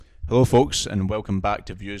Hello, folks, and welcome back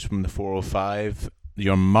to Views from the 405,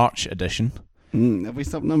 your March edition. Have we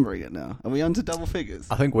stopped numbering it now? Are we on to double figures?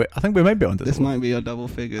 I think we might be on to this. Might be our double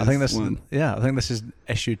figures. I think this one. I think this is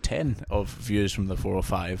issue 10 of Views from the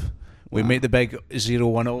 405. We Wow. made the big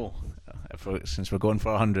 010 since we're going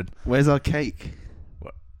for 100. Where's our cake?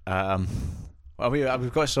 Well,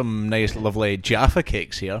 we've got some nice, lovely Jaffa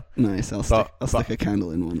cakes here. Nice. I'll stick a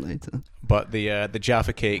candle in one later. But the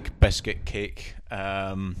Jaffa cake, biscuit cake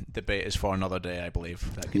debate is for another day, I believe.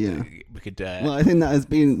 We could. Well, I think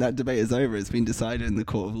that debate is over. It's been decided in the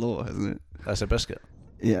court of law, hasn't it? That's a biscuit.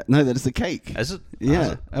 Yeah. No, that is a cake. Is it?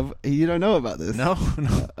 Yeah. You don't know about this? No.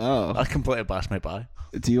 Oh. I completely passed my by.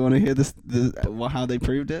 Do you want to hear how they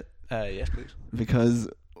proved it? Yes, please. Because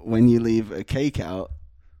when you leave a cake out,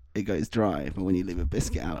 it goes dry, but when you leave a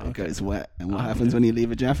biscuit out, it goes wet. And what happens when you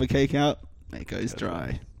leave a Jaffa cake out? It goes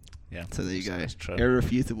dry. Yeah. So there you go. That's true.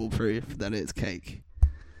 Irrefutable proof that it's cake.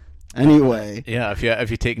 Anyway. Yeah,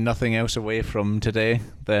 if you take nothing else away from today,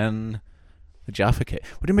 then the Jaffa cake.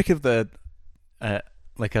 What do you make of the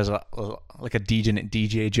like a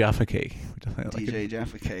DJ Jaffa cake? DJ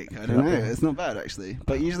Jaffa cake. I don't know. It's not bad actually.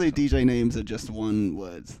 But usually DJ names are just one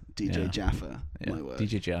word. DJ Jaffa. Yeah. My word.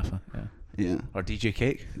 DJ Jaffa. Yeah. Yeah. Or DJ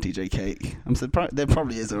Cake. DJ Cake. I'm surprised there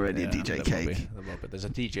probably is already a DJ Cake. There's a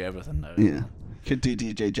DJ everything now. Yeah. Could do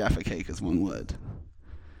DJ Jaffa Cake as one word.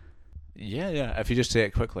 Yeah. If you just say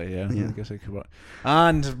it quickly, I guess it could work.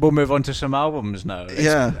 And we'll move on to some albums now.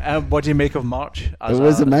 What do you make of March?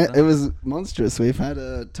 It was monstrous. We've had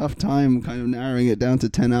a tough time kind of narrowing it down to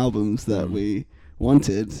 10 albums that we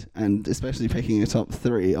wanted, and especially picking a top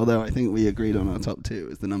 3, although I think we agreed on our top 2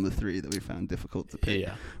 is the number 3 that we found difficult to pick.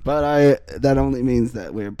 Yeah. But that only means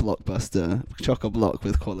that we're blockbuster, chock-a-block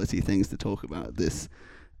with quality things to talk about this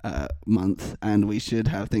month, and we should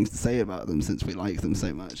have things to say about them since we like them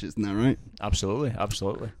so much, isn't that right? Absolutely.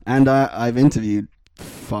 And I've interviewed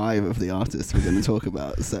 5 of the artists we're going to talk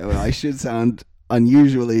about, so I should sound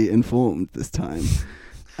unusually informed this time.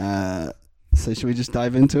 So should we just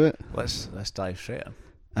dive into it? Let's dive straight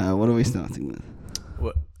in. What are we starting with?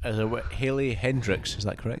 Hayley Hendricks, is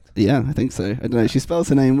that correct? Yeah, I think so. I don't know. She spells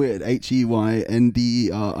her name weird.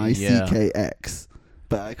 HEYNDRICKX.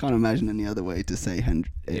 But I can't imagine any other way to say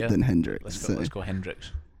than Hendricks. Let's go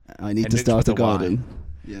Hendricks. I need to start a garden.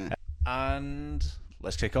 Yeah. And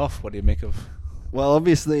let's kick off. What do you make of? Well,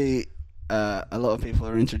 obviously, a lot of people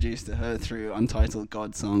are introduced to her through Untitled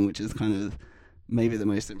God Song, which is kind of maybe the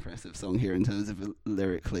most impressive song here in terms of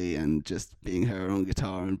lyrically and just being her on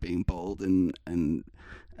guitar and being bold and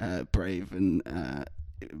brave and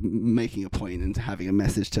making a point and having a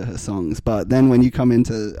message to her songs. But then when you come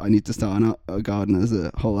into I Need to Start a Garden as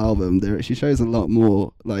a whole album, she shows a lot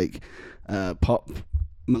more like pop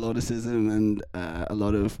melodicism and a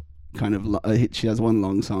lot of kind of she has one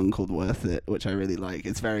long song called Worth It, which I really like.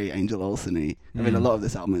 It's very Angel Olsen-y. I mean, a lot of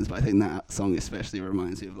this album is, but I think that song especially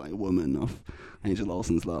reminds me of like Woman off Angel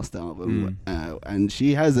Olsen's last album. And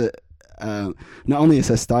she has not only is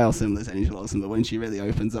her style similar to Angel Olsen, but when she really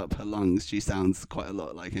opens up her lungs, she sounds quite a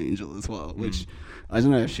lot like Angel as well, which I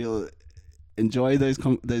don't know if she'll enjoy those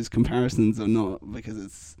comparisons or not, because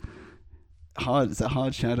it's a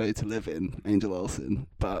hard shadow to live in, Angel Olsen.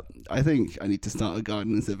 But I think I Need to Start a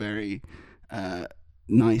Garden is a very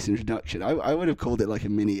nice introduction. I would have called it like a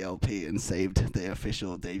mini LP and saved the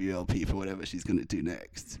official debut LP for whatever she's going to do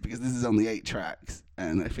next, because this is only 8 tracks,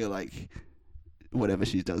 and I feel like whatever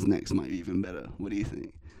she does next might be even better. What do you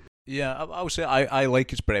think? Yeah, I would say I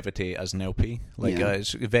like its brevity as an LP.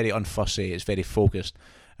 It's very unfussy, it's very focused,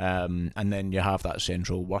 and then you have that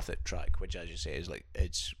central Worth It track, which, as you say, is like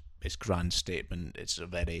it's grand statement. It's a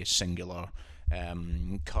very singular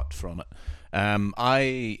cut from it.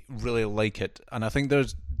 I really like it, and I think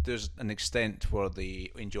there's an extent where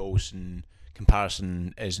the Angel Olsen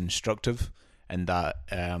comparison is instructive, in that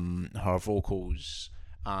her vocals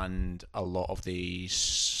and a lot of the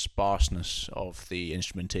sparseness of the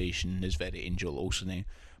instrumentation is very Angel Olsen-y.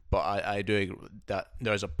 But I do agree that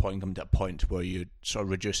there's a point where you're sort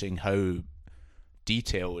of reducing how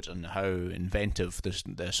detailed and how inventive the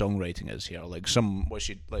songwriting is here. Like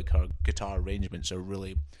her guitar arrangements are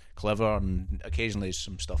really clever, and occasionally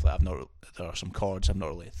some stuff that there are some chords I've not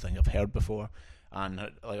really heard before. And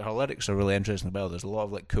her lyrics are really interesting as well. There's a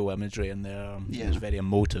lot of cool imagery in there. Yeah. It's very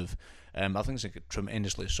emotive. I think it's a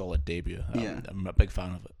tremendously solid debut. I'm a big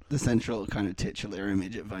fan of it. The central kind of titular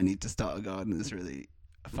image of I Need to Start a Garden is really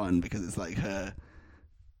fun, because it's like her.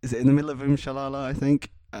 Is it in the middle of Shalala? I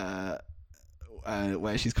think.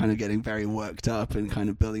 where she's kind of getting very worked up and kind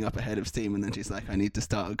of building up a head of steam, and then she's like, I need to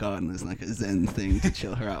start a garden as like a zen thing to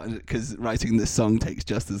chill her out, because writing this song takes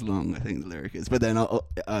just as long, I think the lyric is, but then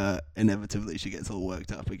inevitably she gets all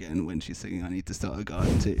worked up again when she's singing I need to start a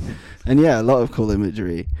garden too. And yeah, a lot of cool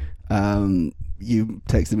imagery. You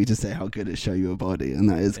texted me to say how good it Show Your Body, and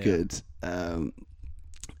that is good.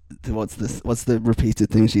 What's the repeated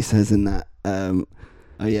thing she says in that?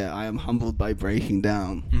 Oh yeah, I am humbled by breaking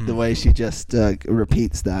down. The way she just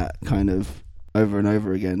repeats that kind of over and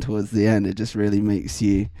over again towards the end, it just really makes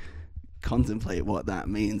you contemplate what that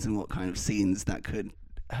means and what kind of scenes that could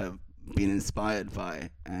have been inspired by.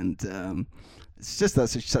 And it's just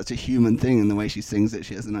such a human thing in the way she sings it.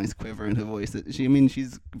 She has a nice quiver in her voice.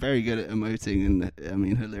 She's very good at emoting,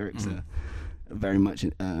 and her lyrics are very much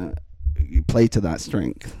play to that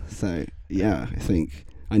strength. So yeah, I think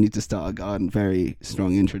I Need to Start a Garden, very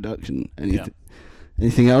strong introduction.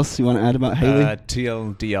 Anything else you want to add about Hayley?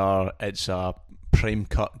 TLDR, it's a Prime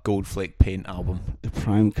Cut Gold Flake Paint album. The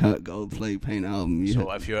Prime Cut Gold Flake Paint album. So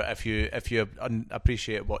if you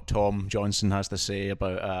appreciate what Tom Johnson has to say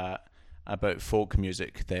about folk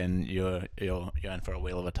music, then you're in for a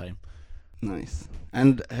whale of a time. Nice.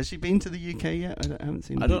 And has she been to the UK yet? I haven't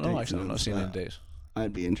seen. I don't know actually. I've not seen any dates.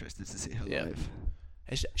 I'd be interested to see her live.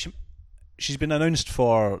 She's been announced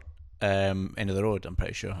for End of the Road. I'm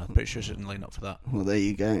pretty sure. She's in line up for that. Well, there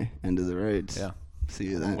you go. End of the Road. Yeah. See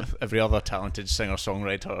you there. With every other talented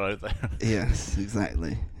singer-songwriter out there. Yes,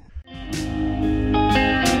 exactly.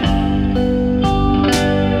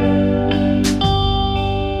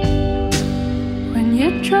 When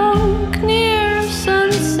you're drunk near a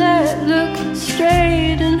sunset, look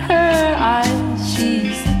straight in her eyes.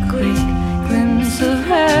 She's a quick glimpse of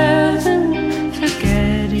heaven,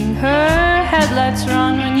 forgetting her headlights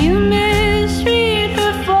run. When you misread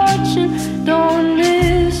her fortune, don't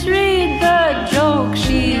misread the joke.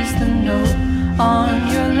 She's the note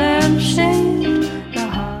on your lampshade.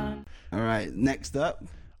 Alright, next up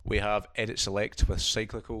we have Edit Select with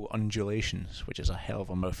Cyclical Undulations, which is a hell of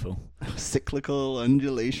a mouthful. Cyclical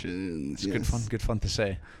Undulations. It's good fun to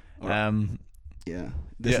say. Yeah,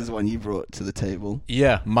 this is one you brought to the table.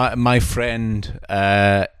 Yeah, my friend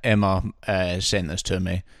Emma sent this to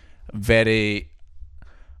me. Very,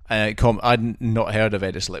 I'd not heard of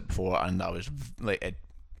Edit Select before, and I was like, it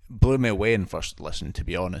blew me away in first listen, to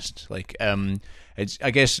be honest. Like, it's,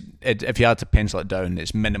 I guess if you had to pencil it down,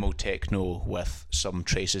 it's minimal techno with some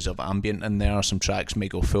traces of ambient in there. Some tracks may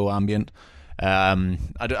go full ambient.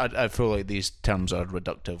 I feel like these terms are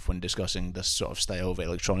reductive when discussing this sort of style of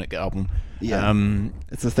electronic album. Yeah,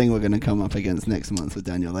 it's the thing we're going to come up against next month with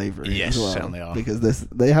Daniel Avery. Yes, as well, certainly are. Because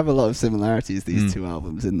they have a lot of similarities, these two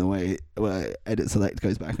albums, in the way where Edit Select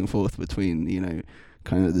goes back and forth between,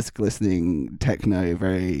 kind of this glistening techno,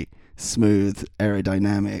 very smooth,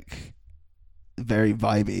 aerodynamic, very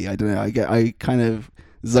vibey. I don't know. I kind of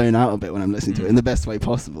zone out a bit when I'm listening to it in the best way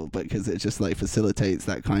possible, because it just like facilitates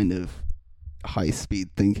that kind of high speed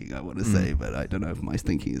thinking, I want to say, but I don't know if my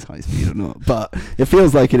thinking is high speed or not, but it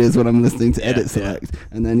feels like it is when I'm listening to Edit Select.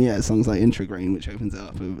 And then songs like Intragrain, which opens it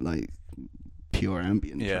up with like pure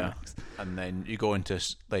ambient tracks. And then you go into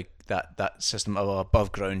like that system of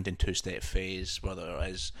above ground in two-step phase where there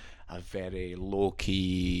is a very low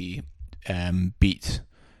key beat,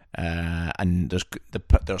 and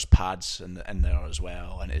there's pads in there as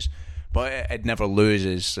well, and but it never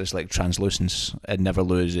loses this like translucence. It never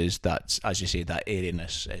loses that, as you say, that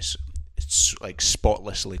airiness. It's like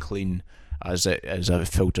spotlessly clean as it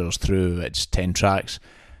filters through its 10 tracks,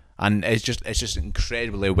 and it's just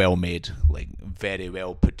incredibly well made, like very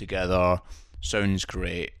well put together. Sounds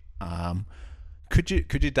great. Could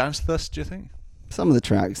you dance to this, do you think? Some of the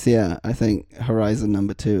tracks, yeah. I think Horizon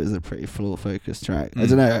number 2 is a pretty floor focused track. I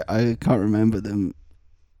don't know, I can't remember them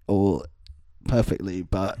all perfectly,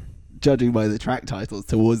 but judging by the track titles,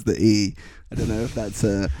 Towards the E, I don't know if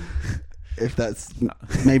that's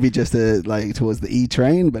maybe just like Towards the E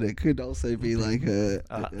Train, but it could also be like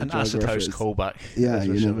an Acid House callback. Yeah,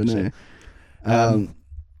 you never know.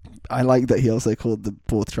 I like that he also called the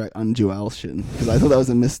fourth track Undulation, because I thought that was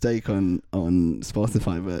a mistake on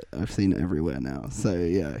Spotify, but I've seen it everywhere now. So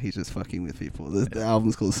yeah, he's just fucking with people. The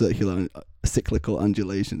album's called Cyclical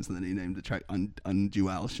Undulations, and then he named the track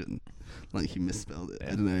Undulation, like he misspelled it.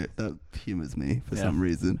 I don't know, that humours me for some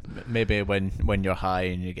reason. Maybe when you're high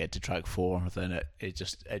and you get to track 4, then it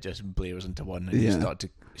just blares into one, and you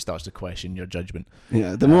starts to question your judgment.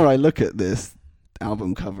 Yeah, the more I look at this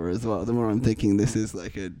album cover as well, the more I'm thinking this is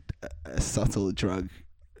like a subtle drug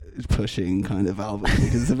pushing kind of album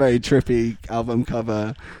because it's a very trippy album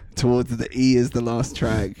cover. Towards the E is the last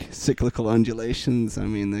track, Cyclical Undulations. I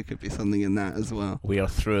mean, there could be something in that as well. We are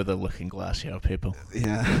through the looking glass here, people.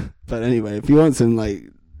 Yeah, but anyway, if you want some like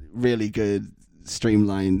really good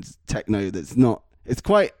streamlined techno that's not, it's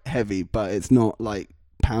quite heavy, but it's not like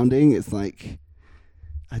pounding. It's like,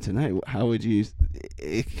 I don't know, how would you,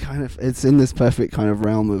 it kind of, it's in this perfect kind of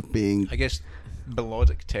realm of being, I guess,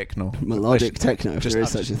 melodic techno. Melodic techno, if there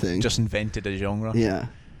is such a thing. Just invented a genre. Yeah.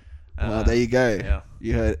 Well, there you go. Yeah.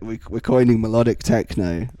 You heard, we're coining melodic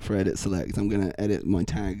techno for Edit Select. I'm going to edit my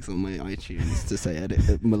tags on my iTunes to say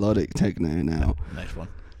edit melodic techno now. Nice one.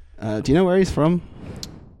 Do you know where he's from?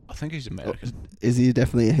 I think he's American. Is he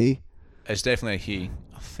definitely a he? It's definitely a he.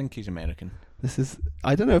 I think he's American. This is,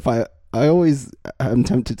 I don't know if I always am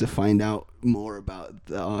tempted to find out more about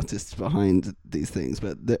the artists behind these things,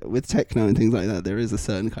 but with techno and things like that, there is a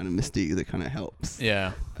certain kind of mystique that kind of helps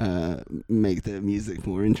make the music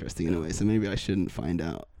more interesting in a way. So maybe I shouldn't find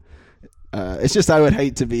out. It's just I would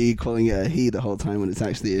hate to be calling it a he the whole time when it's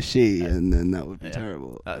actually a she, and then that would be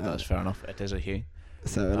terrible. That's fair enough. It is a he.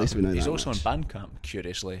 So at least we know he's that also much. on Bandcamp,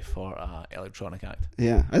 curiously, for electronic act.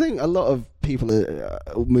 Yeah, I think a lot of people are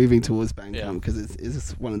moving towards Bandcamp because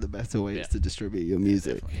it's one of the better ways to distribute your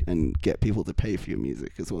music and get people to pay for your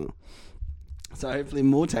music as well. So hopefully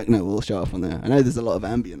more techno will show up on there. I know there's a lot of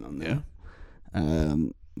ambient on there.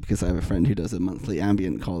 Because I have a friend who does a monthly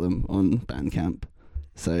ambient column on Bandcamp.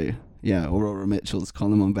 So yeah, Aurora Mitchell's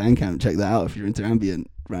column on Bandcamp. Check that out if you're into ambient,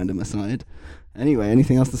 random aside. Anyway,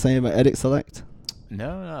 anything else to say about Edit Select?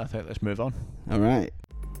 No, I think let's move on. All right.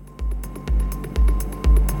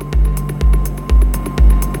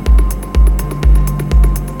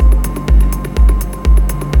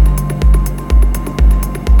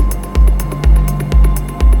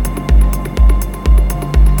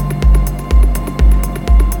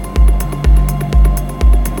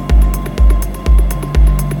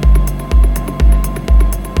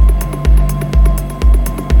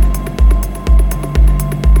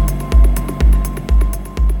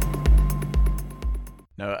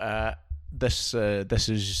 This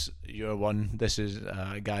is your one. This is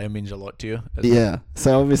a guy who means a lot to you. Yeah.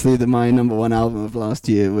 So obviously my number one album of last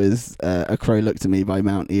year was A Crow Looked at Me by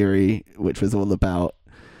Mount Eerie, which was all about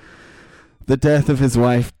the death of his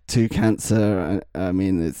wife to cancer.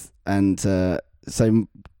 So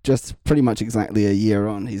just pretty much exactly a year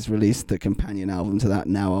on, he's released the companion album to that,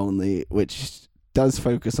 Now Only, which does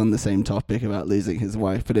focus on the same topic about losing his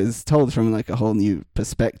wife, but is told from like a whole new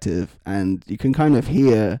perspective, and you can kind of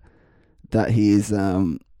hear that he's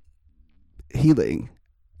healing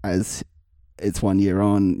as it's 1 year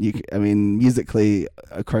on. Musically,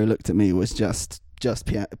 A Crow Looked at Me was just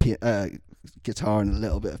guitar and a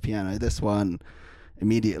little bit of piano. This one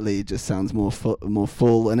immediately just sounds more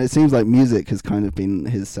full, and it seems like music has kind of been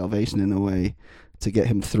his salvation in a way to get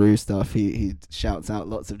him through stuff. He shouts out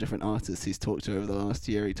lots of different artists he's talked to over the last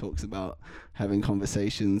year. He talks about having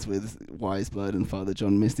conversations with Wise Blood and Father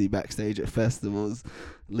John Misty backstage at festivals,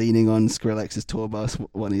 leaning on Skrillex's tour bus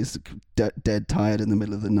when he's dead tired in the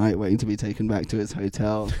middle of the night waiting to be taken back to his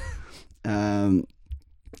hotel.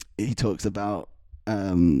 He talks about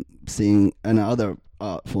seeing and other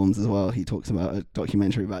art forms as well. He talks about a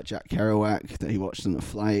documentary about Jack Kerouac that he watched on a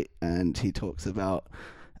flight, and he talks about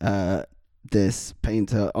this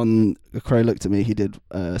painter on A Crow Looked at Me. He did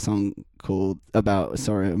a song called about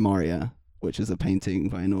Sorry Moria, which is a painting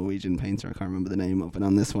by a Norwegian painter I can't remember the name of, and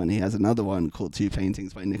on this one he has another one called Two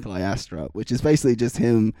Paintings by Nikolai Astrup, which is basically just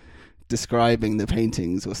him describing the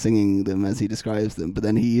paintings or singing them as he describes them, but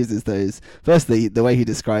then he uses those, firstly the way he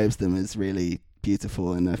describes them is really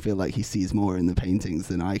beautiful, and I feel like he sees more in the paintings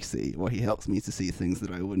than I see, or he helps me to see things that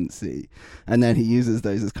I wouldn't see, and then he uses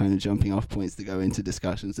those as kind of jumping off points to go into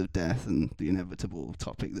discussions of death and the inevitable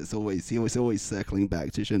topic that's always circling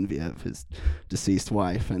back to Genevieve, his deceased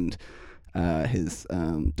wife, and his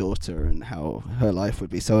daughter, and how her life would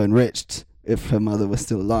be so enriched if her mother was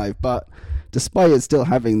still alive. But despite it still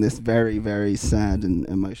having this very, very sad and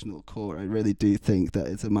emotional core, I really do think that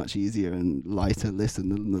it's a much easier and lighter listen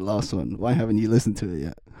than the last one. Why haven't you listened to it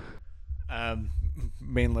yet?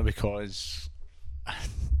 Mainly because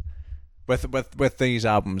with these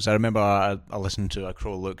albums, I remember I listened to A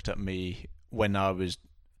Crow Looked at Me when I was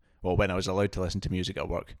allowed to listen to music at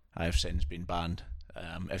work. I have since been banned.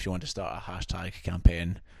 If you want to start a hashtag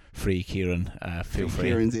campaign, Free Kieran, feel free.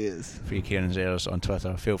 Kieran's ears. Free Kieran's ears on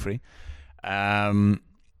Twitter, feel free. And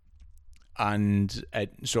it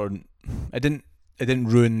didn't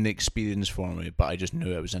ruin the experience for me, but I just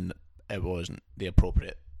knew it wasn't the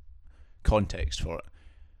appropriate context for it.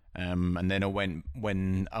 And then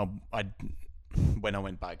when I when I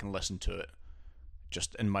went back and listened to it,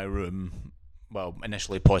 just in my room, well,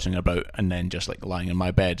 initially pausing about and then just like lying in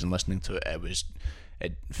my bed and listening to it,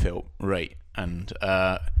 it felt right. And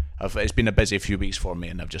it's been a busy few weeks for me,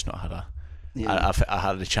 and I've just not had I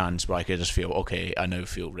had a chance where I could just feel, okay, I now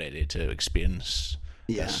feel ready to experience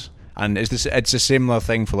this. And it's a similar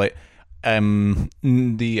thing for like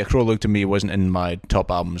the A Crow Looked at Me wasn't in my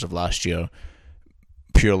top albums of last year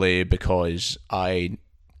purely because I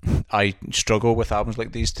struggle with albums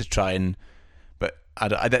like these to try and, but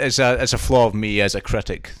it's a flaw of me as a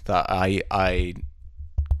critic that I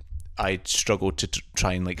struggle to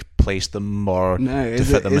try and like place them more to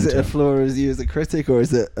fit them into. Is it a flaw as you as a critic, or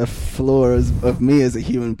is it a flaw of me as a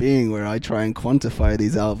human being, where I try and quantify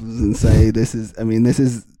these albums and say this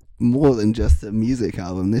is more than just a music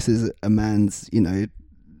album. This is a man's,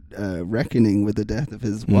 reckoning with the death of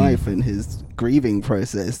his wife and his grieving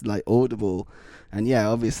process, like audible. And yeah,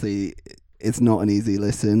 obviously it's not an easy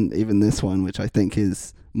listen. Even this one, which I think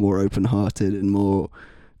is more open-hearted and more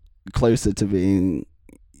closer to being,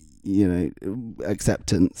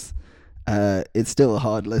 acceptance. It's still a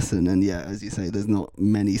hard listen. And yeah, as you say, there's not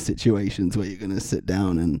many situations where you're going to sit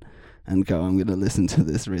down and go, I'm going to listen to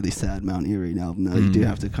this really sad Mount Erie album. Now you do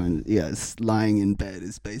have to kind of, lying in bed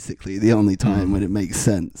is basically the only time when it makes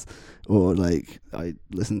sense. Or like, I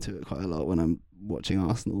listen to it quite a lot when I'm watching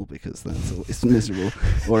Arsenal, because it's miserable.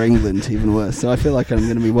 Or England, even worse. So I feel like I'm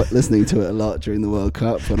going to be listening to it a lot during the World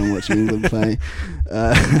Cup when I'm watching England play.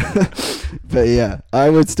 But yeah, I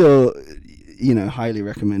would still, highly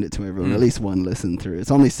recommend it to everyone. At least one listen through.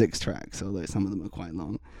 It's only 6 tracks, although some of them are quite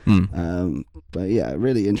long. But yeah,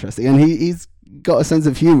 really interesting. And he's got a sense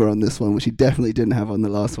of humor on this one, which he definitely didn't have on the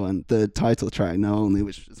last one. The title track, Now Only,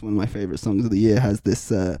 which is one of my favorite songs of the year, has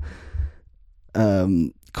this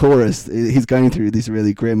chorus. He's going through these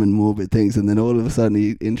really grim and morbid things, and then all of a sudden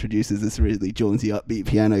he introduces this really jaunty, upbeat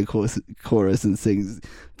piano chorus and sings,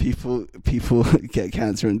 people get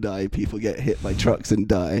cancer and die, people get hit by trucks and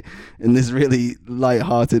die, in this really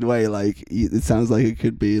light-hearted way. Like, it sounds like it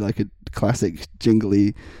could be like a classic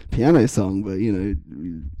jingly piano song, but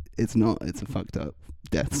it's not. It's a fucked up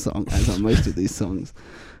death song, as are most of these songs.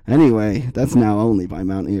 Anyway, that's Now Only by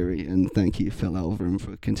Mount Erie, and thank you, Phil Elverum,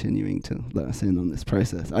 for continuing to let us in on this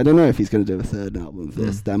process. I don't know if he's going to do a third album of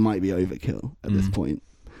this. That might be overkill at this point.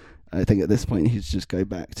 I think at this point he should just go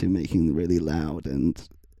back to making really loud and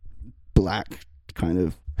black kind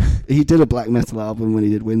of... He did a black metal album when he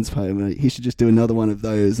did Wind's Poem, and he should just do another one of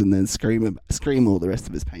those and then scream all the rest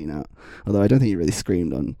of his pain out. Although I don't think he really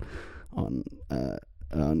screamed on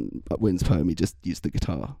Wind's Poem. He just used the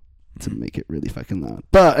guitar to make it really fucking loud.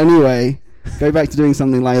 But anyway, go back to doing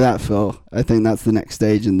something like that, Phil. I think that's the next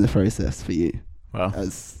stage in the process for you. Well,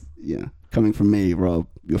 coming from me, Rob,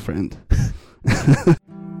 your friend. And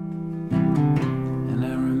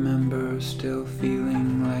I remember still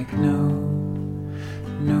feeling like no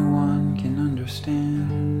one can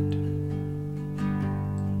understand.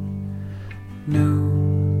 No,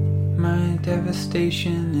 my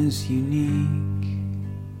devastation is unique.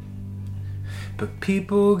 But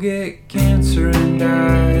people get cancer and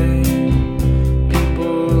die.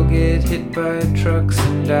 People get hit by trucks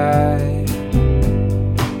and die.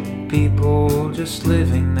 People just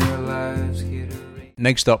living their lives get erased.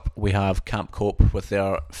 Next up, we have Camp Cope with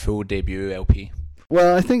their full debut LP.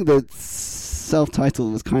 Well, I think the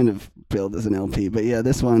self-titled was kind of billed as an LP, but yeah,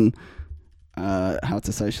 this one, How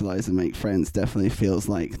to Socialize and Make Friends, definitely feels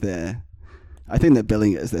like I think they're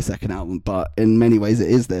billing it as their second album, but in many ways it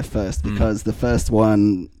is their first, because the first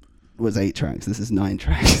one was 8 tracks. This is 9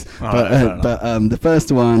 tracks. But the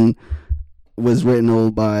first one was written all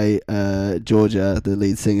by Georgia, the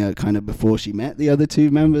lead singer, kind of before she met the other 2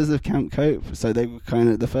 members of Camp Cope. So they were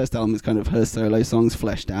the first album is kind of her solo songs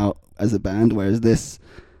fleshed out as a band, whereas this,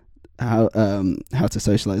 How to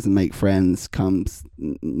Socialize and Make Friends, comes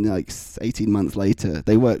like 18 months later.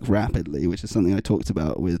 They work rapidly, which is something I talked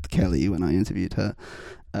about with Kelly when I interviewed her.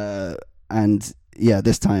 And yeah,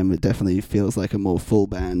 this time it definitely feels like a more full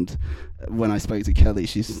band. When I spoke to Kelly,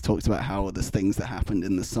 she talked about how the things that happened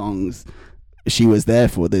in the songs she was there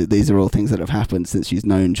for. These are all things that have happened since she's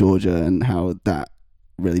known Georgia, and how that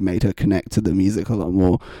really made her connect to the music a lot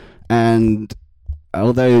more. And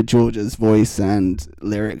although Georgia's voice and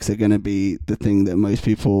lyrics are going to be the thing that most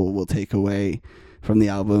people will take away from the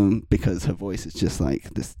album, because her voice is just like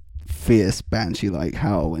this fierce banshee-like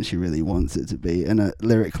howl when she really wants it to be, and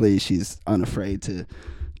lyrically she's unafraid to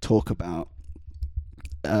talk about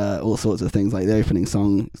all sorts of things. Like the opening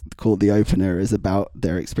song, called The Opener, is about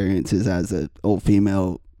their experiences as an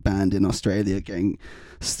all-female band in Australia, getting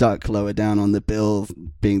stuck lower down on the bill,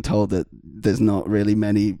 being told that there's not really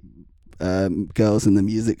many girls in the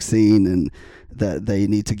music scene, and that they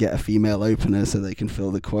need to get a female opener so they can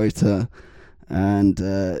fill the quota, and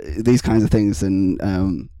these kinds of things.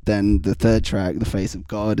 And then the third track, The Face of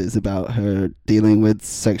God, is about her dealing with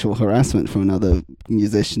sexual harassment from another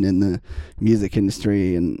musician in the music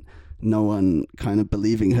industry, and no one kind of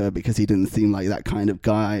believing her because he didn't seem like that kind of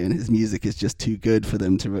guy, and his music is just too good for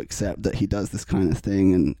them to accept that he does this kind of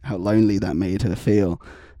thing, and how lonely that made her feel.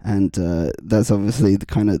 And that's obviously the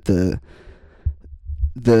kind of the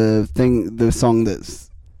song that's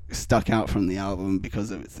stuck out from the album because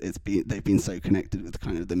of they've been so connected with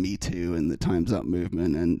kind of the Me Too and the Time's Up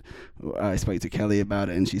movement. And I spoke to Kelly about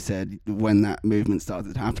it, and she said when that movement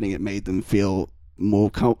started happening, it made them feel more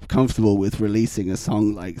comfortable with releasing a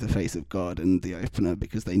song like The Face of God and the opener,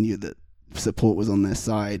 because they knew that support was on their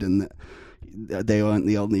side, and that they weren't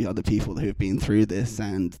the only other people who have been through this,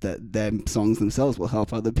 and that their songs themselves will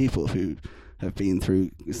help other people who have been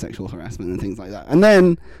through sexual harassment and things like that. And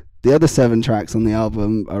then the other 7 tracks on the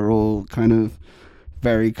album are all kind of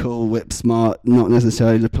very cool, whip smart, not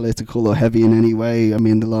necessarily political or heavy in any way. I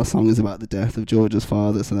mean, the last song is about the death of Georgia's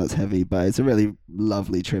father, so that's heavy, but it's a really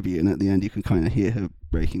lovely tribute, and at the end you can kind of hear her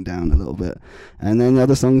breaking down a little bit. And then the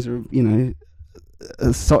other songs are, you know,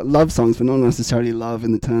 love songs, but not necessarily love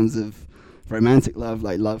in the terms of romantic love,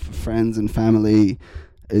 like love for friends and family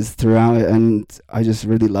is throughout it. And I just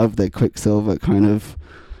really love their Quicksilver kind of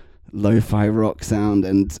lo-fi rock sound,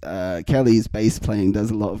 and Kelly's bass playing does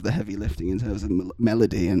a lot of the heavy lifting in terms of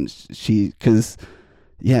melody, and because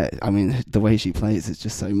I mean, the way she plays is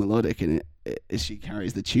just so melodic, and she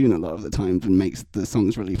carries the tune a lot of the times and makes the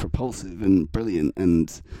songs really propulsive and brilliant.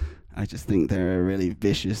 And I just think they're a really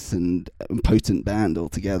vicious and potent band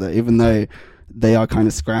altogether, even though they are kind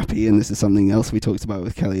of scrappy. And this is something else we talked about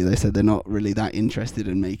with Kelly. They said they're not really that interested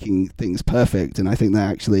in making things perfect, and I think that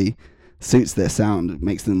actually suits their sound. It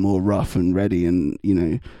makes them more rough and ready, and, you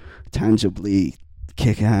know, tangibly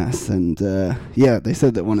kick ass. And they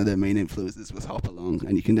said that one of their main influences was Hopalong,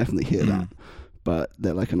 and you can definitely hear that, but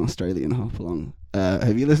they're like an Australian Hopalong.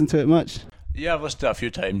 Have you listened to it much? Yeah, I've listened to it a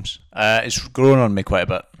few times. It's grown on me quite a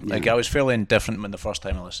bit. Like, I was fairly indifferent when the first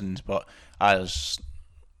time I listened, but I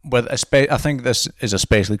think this is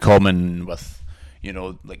especially common with, you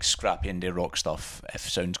know, like scrappy indie rock stuff. It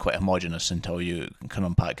sounds quite homogenous until you can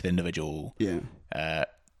unpack the individual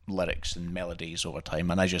lyrics and melodies over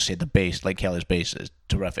time. And as you say, the bass, like Kelly's bass, is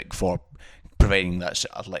terrific for providing that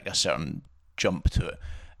like a certain jump to it.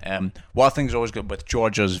 What I think is always good with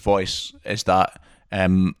Georgia's voice is that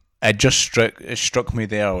it struck me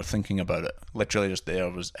there thinking about it. Literally just there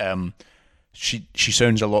was she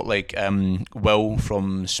sounds a lot like Will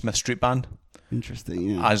from Smith Street Band.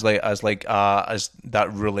 Interesting, yeah. As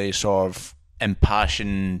that really sort of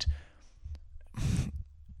impassioned,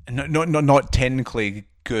 not technically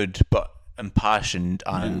good, but impassioned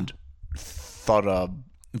and thorough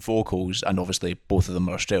vocals, and obviously both of them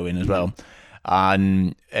are Australian as well.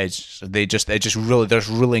 And there's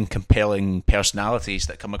really compelling personalities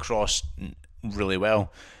that come across really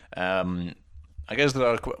well. I guess there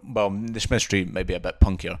are, the Smith Street may be a bit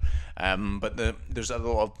punkier, but there's a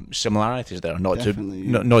lot of similarities there. Not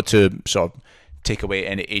to sort of take away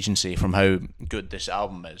any agency from how good this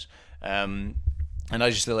album is. And I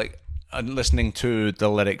just feel like, listening to the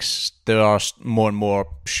lyrics, there are more and more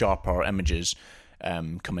sharper images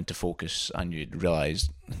come into focus, and you realise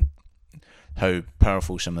how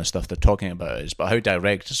powerful some of the stuff they're talking about is, but how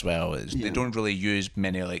direct as well is. They don't really use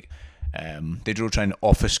many they don't try and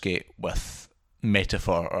obfuscate with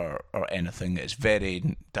metaphor or anything. It's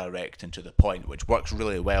very direct and to the point, which works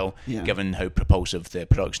really well given how propulsive the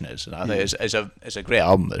production is. And I think it's a great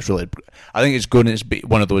album. I think it's going to be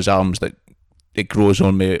one of those albums that it grows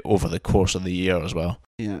on me over the course of the year as well.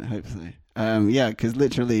 Yeah, hopefully. Because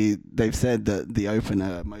literally they've said that the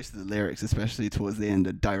opener, most of the lyrics, especially towards the end,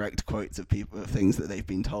 are direct quotes of things that they've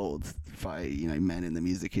been told by, you know, men in the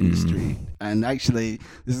music industry. And actually,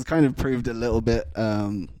 this has kind of proved a little bit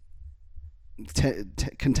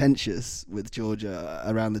contentious with Georgia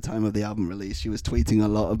around the time of the album release. She was tweeting a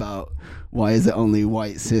lot about, why is it only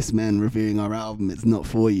white cis men reviewing our album, it's not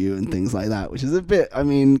for you, and things like that, which is a bit, I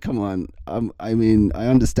mean, come on. I mean, I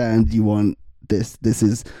understand you want this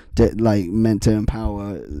is like meant to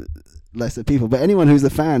empower lesser people, but anyone who's a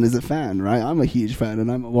fan is a fan, right? I'm a huge fan, and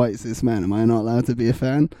I'm a white cis man. Am I not allowed to be a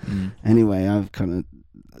fan? Anyway, I've kind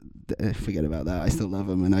of forget about that. I still love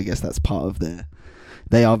them, and I guess that's part of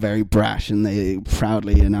they are very brash, and they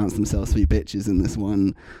proudly announce themselves to be bitches in this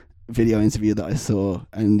one video interview that I saw.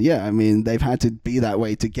 And yeah, I mean, they've had to be that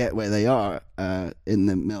way to get where they are in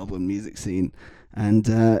the Melbourne music scene.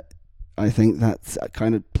 And I think that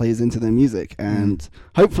kind of plays into their music. And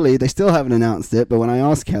hopefully they still haven't announced it, but when I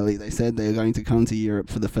asked Kelly, they said they're going to come to Europe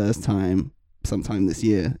for the first time sometime this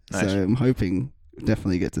year. Nice. So I'm hoping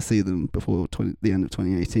definitely get to see them before the end of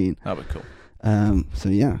 2018. That'd be cool. So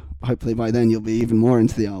yeah, hopefully by then you'll be even more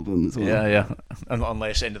into the album as well. Yeah.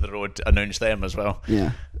 Unless End of the Road announce them as well.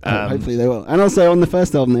 Yeah. Hopefully they will. And also on the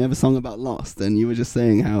first album they have a song about Lost, and you were just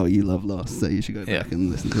saying how you love Lost, so you should go back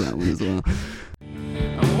and listen to that one as well.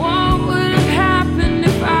 What would have happened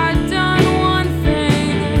if I'd done one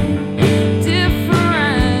thing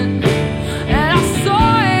different? And I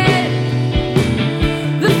saw it,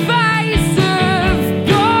 the face of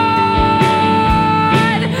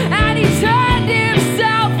God, and he turned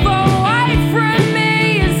himself away from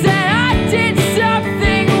me and said I did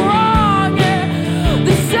something wrong,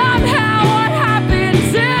 that somehow what happened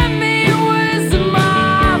to me was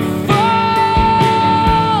my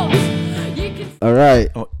fault. You can All right.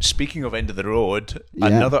 Oh, speaking of End of the Road,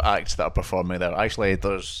 another act that are performing there. Actually,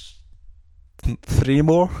 there's 4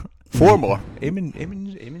 more.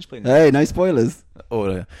 Eamon's playing. Hey, no spoilers.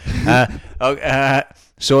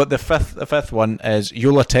 So the fifth one is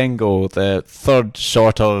Yo La Tengo, the third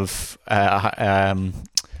sort of headliner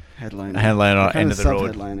End of the Road.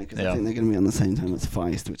 Headliner, because I think they're going to be on the same time as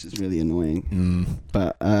Feist, which is really annoying.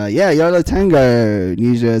 But Yo La Tengo,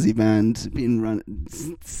 New Jersey band,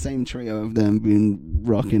 same trio of them, been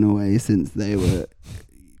rocking away since they were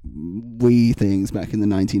wee things back in the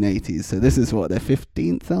 1980s. So this is their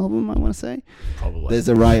 15th album, I want to say. Probably. There's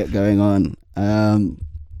a riot going on. And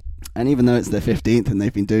even though it's their 15th and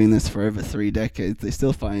they've been doing this for over 3 decades, they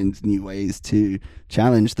still find new ways to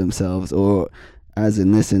challenge themselves, or as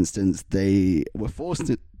in this instance, they were forced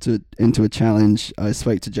into a challenge. I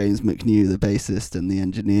spoke to James McNew, the bassist and the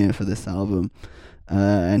engineer for this album,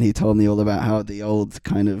 and he told me all about how the old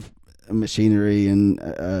kind of machinery and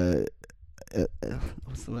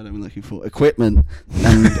what's the word I'm looking for? Equipment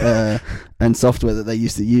and software that they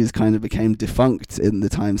used to use kind of became defunct in the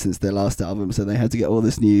time since their last album. So they had to get all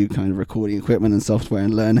this new kind of recording equipment and software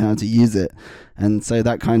and learn how to use it. And so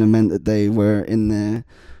that kind of meant that they were in their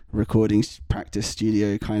recording practice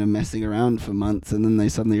studio kind of messing around for months, and then they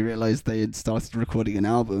suddenly realized they had started recording an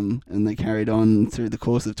album, and they carried on through the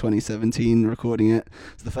course of 2017 recording it.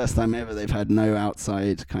 It's the first time ever they've had no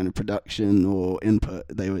outside kind of production or input.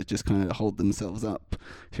 They would just kind of hold themselves up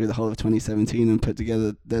through the whole of 2017 and put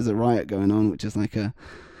together There's a Riot Going On, which is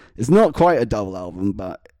it's not quite a double album,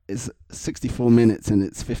 but it's 64 minutes and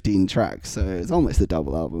it's 15 tracks, so it's almost a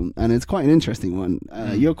double album, and it's quite an interesting one.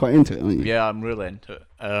 You're quite into it, aren't you? Yeah, I'm really into it.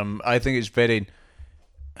 I think it's very.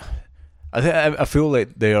 I feel like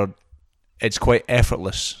it's quite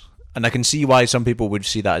effortless, and I can see why some people would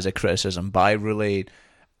see that as a criticism. But I really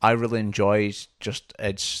enjoy just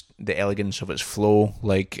the elegance of its flow.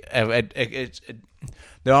 Like there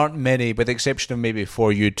aren't many, with the exception of maybe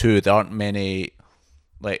For You Too, there aren't many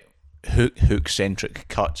like hook centric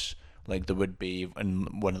cuts like there would be on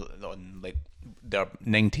like their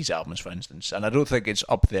 90s albums, for instance. And I don't think it's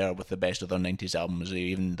up there with the best of their 90s albums,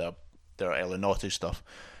 even their El Norte stuff.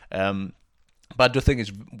 But I do think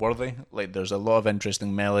it's worthy. Like, there's a lot of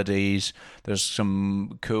interesting melodies. There's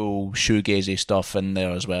some cool shoegazy stuff in there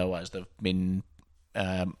as well, as they've been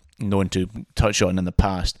known to touch on in the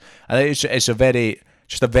past. I think it's a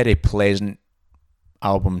very pleasant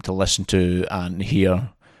album to listen to and hear.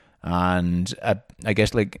 And I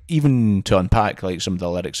guess, like, even to unpack, like, some of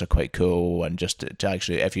the lyrics are quite cool, and just to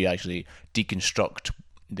actually, if you actually deconstruct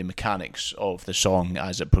the mechanics of the song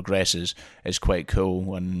as it progresses, is quite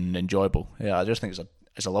cool and enjoyable. Yeah, I just think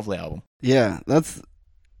it's a lovely album. Yeah, that's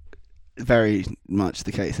very much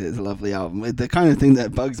the case. It's a lovely album. The kind of thing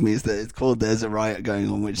that bugs me is that it's called There's a Riot Going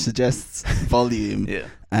On, which suggests volume. Yeah.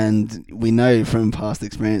 And we know from past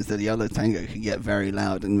experience that Yo La Tengo can get very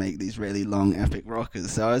loud and make these really long epic rockers.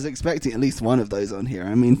 So I was expecting at least one of those on here.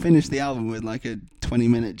 I mean, finish the album with like a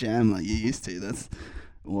 20-minute jam like you used to. That's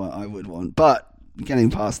what I would want. But getting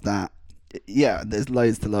past that, yeah, there's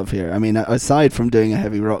loads to love here. I mean, aside from doing a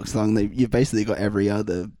heavy rock song, you've basically got every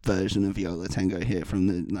other version of Yo La Tengo here, from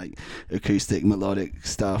the like acoustic melodic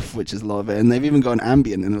stuff, which is a lot of it, and they've even gone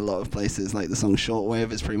ambient in a lot of places. Like the song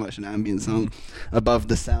Shortwave is pretty much an ambient song. Above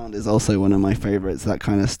the Sound is also one of my favorites. That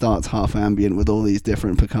kind of starts half ambient with all these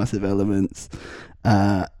different percussive elements,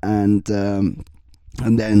 and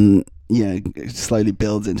then it slowly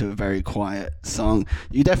builds into a very quiet song.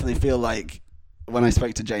 You definitely feel like, when I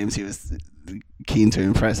spoke to James, he was keen to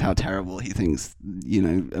impress how terrible he thinks,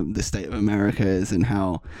 the state of America is, and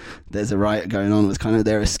how There's a Riot Going On was kind of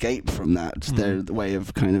their escape from that. Their way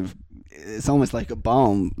of kind of, it's almost like a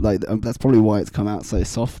balm. Like, that's probably why it's come out so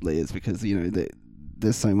softly, is because,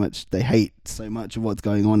 there's so much, they hate so much of what's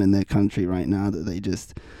going on in their country right now that they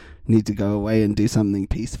just need to go away and do something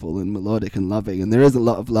peaceful and melodic and loving. And there is a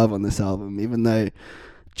lot of love on this album, even though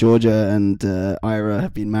Georgia and Ira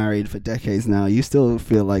have been married for decades now. You still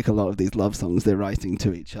feel like a lot of these love songs they're writing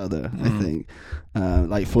to each other. I think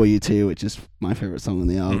like For You Too, which is my favorite song on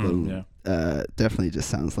the album, definitely just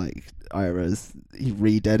sounds like Ira's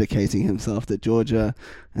rededicating himself to Georgia.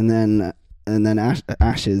 And then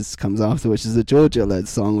Ashes comes after, which is a Georgia-led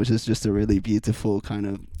song, which is just a really beautiful kind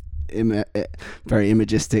of very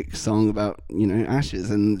imagistic song about, you know, ashes.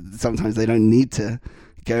 And sometimes they don't need to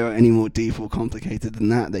go any more deep or complicated than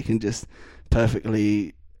that. They can just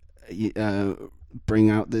perfectly bring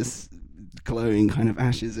out this glowing kind of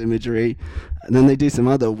ashes imagery. And then they do some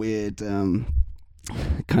other weird kind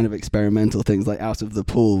of experimental things, like Out of the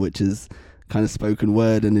Pool, which is kind of spoken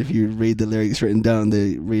word, and if you read the lyrics written down,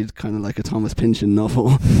 they read kind of like a Thomas Pynchon novel.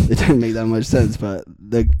 They don't make that much sense, but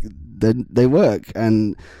they work.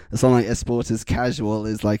 And a song like Esporta's Casual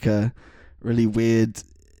is like a really weird,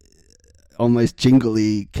 almost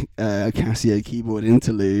jingly Casio keyboard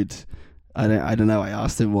interlude. I don't know. I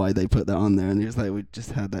asked him why they put that on there, and he was like, "We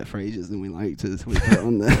just had that for ages, and we liked it, so we put it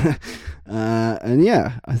on there." And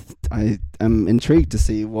yeah, I am intrigued to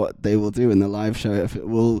see what they will do in the live show. If it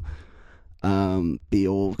will be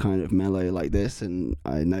all kind of mellow like this, and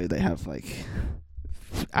I know they have like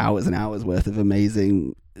hours and hours worth of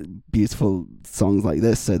amazing, beautiful songs like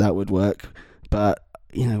this, so that would work. But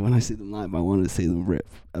you know, when I see them live, I want to see them rip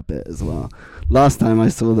a bit as well. Last time I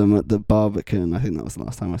saw them at the Barbican, I think that was the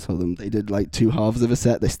last time I saw them, they did like two halves of a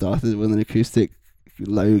set. They started with an acoustic,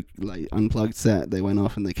 low, like unplugged set. They went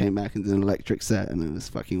off and they came back and did an electric set, and it was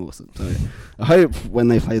fucking awesome. So I hope when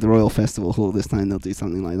they play the Royal Festival Hall this time, they'll do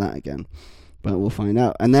something like that again. But we'll find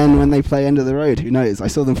out. And then when they play End of the Road, who knows? I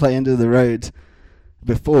saw them play End of the Road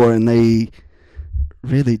before, and they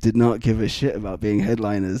really did not give a shit about being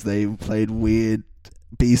headliners. They played weird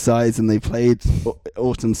B-sides, and they played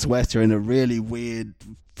Autumn Sweater in a really weird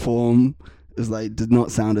form. It was like, did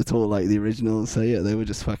not sound at all like the original. So yeah, they were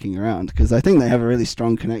just fucking around, because I think they have a really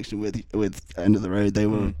strong connection with End of the Road.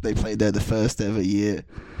 They played there the first ever year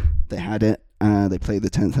they had it. They played the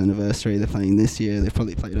 10th anniversary. They're playing this year. They've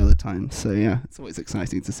probably played other times. So yeah, it's always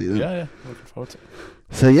exciting to see them. Yeah, looking forward to it.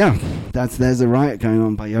 So yeah, there's a Riot going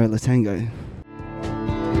on by Yo La Tengo.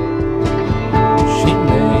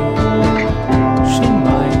 She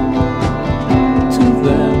might, to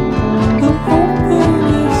them, the open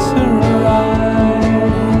is her eyes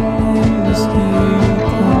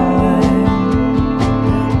decline.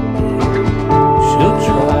 She'll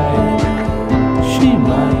try, she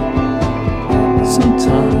might,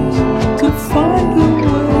 sometimes, to find a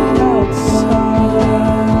way outside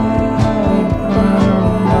her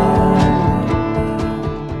mind.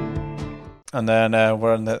 And then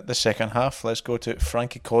we're in the second half. Let's go to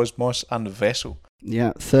Frankie Cosmos and Vessel.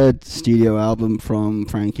 Yeah, third studio album from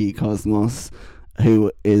Frankie Cosmos,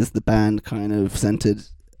 who is the band kind of centered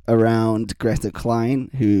around Greta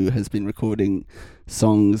Klein, who has been recording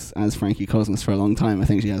songs as Frankie Cosmos for a long time. I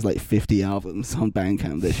think she has like 50 albums on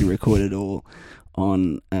Bandcamp that she recorded all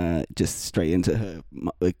on just straight into her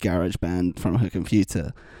GarageBand from her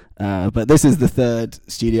computer. But this is the third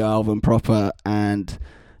studio album proper, and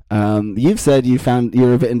you've said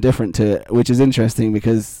you're a bit indifferent to it, which is interesting,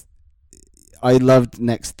 because I loved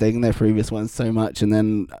Next Thing, their previous one, so much, and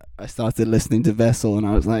then I started listening to Vessel, and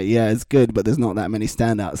I was like, yeah, it's good, but there's not that many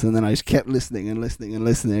standouts. And then I just kept listening,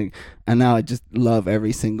 and now I just love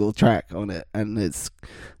every single track on it. And it's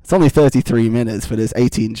only 33 minutes, but it's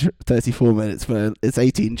 34 minutes, but it's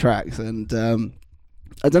 18 tracks. And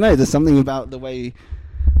I don't know, there's something about the way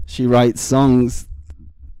she writes songs.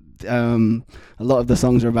 A lot of the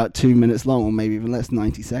songs are about 2 minutes long, or maybe even less,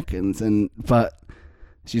 90 seconds, but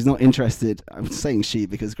she's not interested. I'm saying she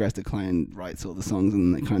because Greta Klein writes all the songs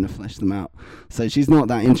and they kind of flesh them out. So she's not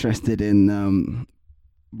that interested in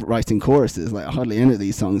writing choruses. Like hardly any of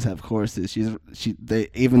these songs have choruses. They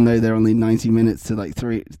even though they're only 90 minutes to like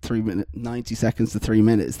 90 seconds to 3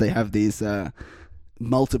 minutes, they have these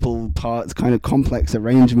multiple parts, kind of complex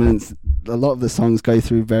arrangements. A lot of the songs go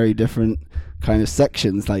through very different kind of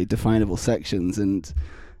sections, like definable sections, and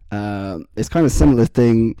it's kind of similar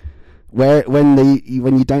thing. Where when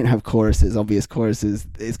you don't have choruses, obvious choruses,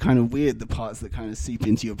 it's kind of weird, the parts that kind of seep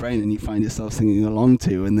into your brain and you find yourself singing along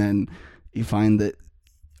to, and then you find that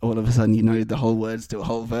all of a sudden you know the whole words to a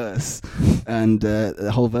whole verse, and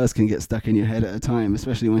the whole verse can get stuck in your head at a time,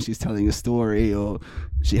 especially when she's telling a story or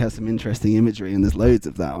she has some interesting imagery, and there's loads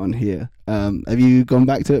of that on here. Have you gone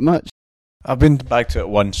back to it much? I've been back to it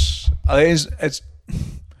once. It's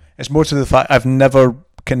more to the fact I've never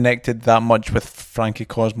connected that much with Frankie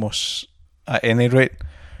Cosmos at any rate.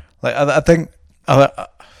 Like I think,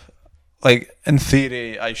 like in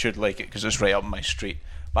theory, I should like it because it's right up my street.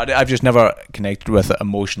 But I've just never connected with it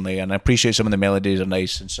emotionally, and I appreciate some of the melodies are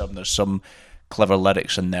nice and there's some clever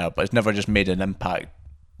lyrics in there, but it's never just made an impact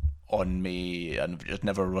on me, and I've just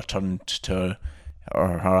never returned to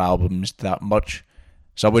her albums that much.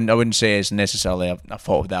 So I wouldn't say it's necessarily a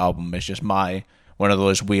fault of the album. It's just one of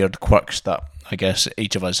those weird quirks that I guess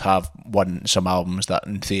each of us have. Some albums that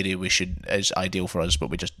in theory is ideal for us, but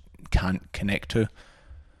we just can't connect to.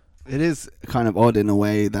 It is kind of odd in a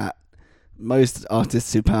way that most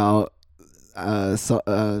artists who put out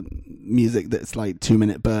music that's like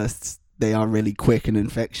 2-minute bursts, they are really quick and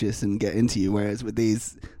infectious and get into you, whereas with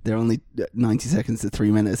these, they're only 90 seconds to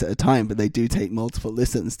 3 minutes at a time, but they do take multiple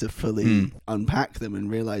listens to fully unpack them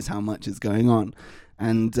and realize how much is going on.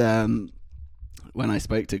 And when I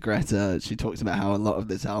spoke to Greta, she talked about how a lot of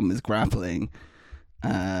this album is grappling,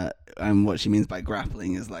 and what she means by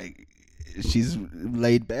grappling is like she's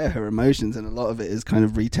laid bare her emotions, and a lot of it is kind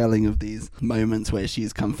of retelling of these moments where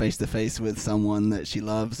she's come face to face with someone that she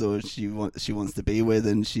loves or she wants to be with,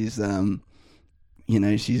 and she's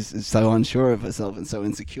she's so unsure of herself and so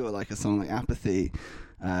insecure. Like a song like Apathy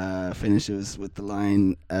finishes with the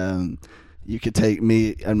line, you could take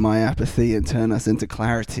me and my apathy and turn us into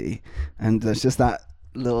clarity. And there's just that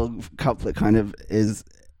little couplet kind of is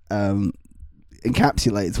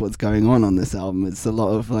encapsulates what's going on this album. It's a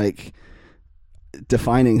lot of like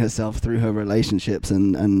defining herself through her relationships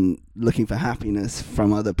and looking for happiness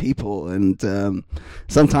from other people, and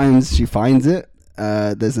sometimes she finds it.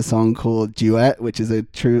 There's a song called Duet, which is a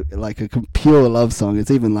pure love song.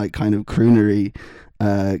 It's even like kind of croonery.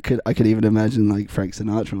 I could even imagine like Frank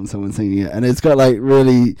Sinatra and someone singing it, and it's got like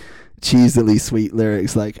really cheesily sweet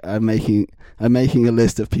lyrics like I'm making a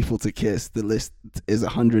list of people to kiss. The list is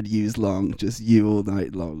 100 U's long, just you all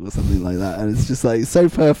night long, or something like that. And it's just like so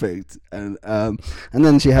perfect. And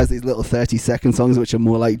then she has these little 30-second songs which are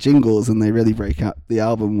more like jingles, and they really break up the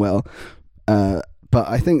album well. But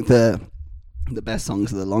I think the best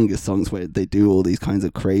songs are the longest songs, where they do all these kinds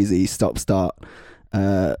of crazy stop-start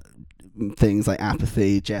things like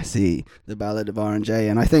Apathy, Jessie, the Ballad of R&J.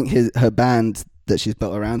 And I think her band that she's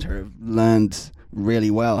built around her have learned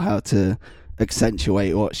really well how to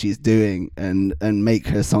accentuate what she's doing and make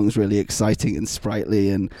her songs really exciting and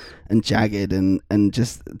sprightly and jagged and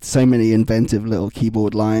just so many inventive little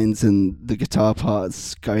keyboard lines and the guitar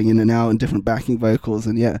parts going in and out and different backing vocals.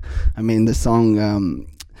 And yeah, I mean the song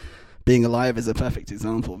Being Alive is a perfect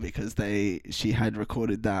example, because she had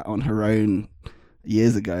recorded that on her own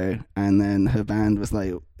years ago, and then her band was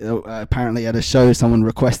like, apparently at a show someone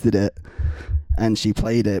requested it and she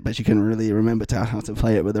played it, but she couldn't really remember how to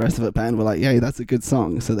play it, but the rest of the band were like, yeah, that's a good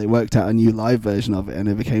song. So they worked out a new live version of it, and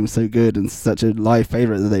it became so good and such a live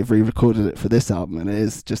favorite that they've re-recorded it for this album, and it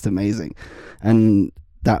is just amazing. And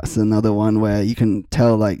that's another one where you can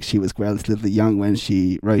tell like she was relatively young when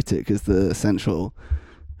she wrote it, because the central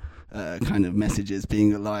kind of messages,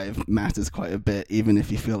 being alive, matters quite a bit, even if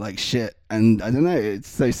you feel like shit. And I don't know, it's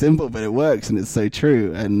so simple, but it works, and it's so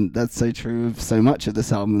true, and that's so true of so much of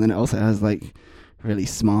this album. And then it also has like really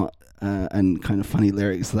smart and kind of funny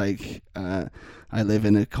lyrics like I live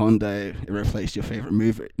in a condo, it replaced your favorite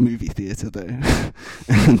movie theater though,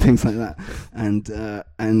 and things like that. And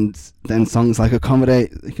then songs like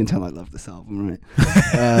Accommodate, you can tell I love this album,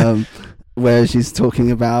 right? Where she's talking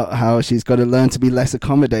about how she's got to learn to be less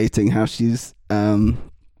accommodating, how she's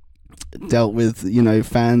dealt with,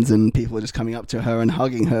 fans and people just coming up to her and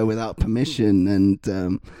hugging her without permission,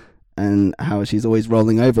 and how she's always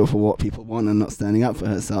rolling over for what people want and not standing up for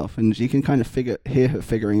herself. And you can kind of hear her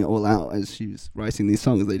figuring it all out as she's writing these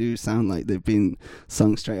songs. They do sound like they've been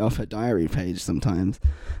sung straight off her diary page sometimes.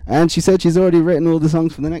 And she said she's already written all the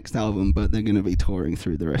songs for the next album, but they're going to be touring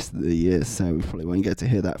through the rest of the year, so we probably won't get to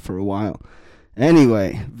hear that for a while.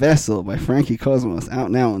 Anyway, Vessel by Frankie Cosmos, out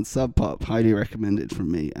now on Sub Pop. Highly recommended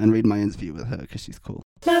from me. And read my interview with her because she's cool.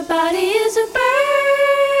 My body is a burden.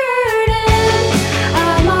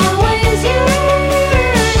 I'm always yearning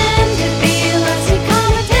to be less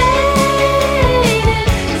accommodating.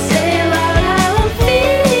 Say aloud how I'm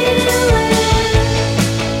feeling.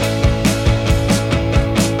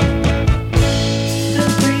 The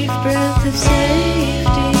brief breath of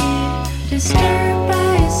safety, disturbed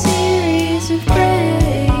by a series of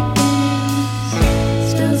breakdowns,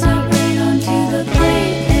 spills out right onto the plate.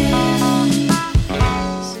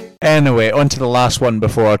 Anyway, on to the last one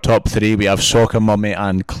before our top three. We have Soccer Mummy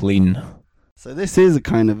and Clean. So this is a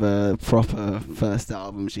kind of a proper first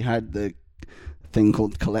album. She had the thing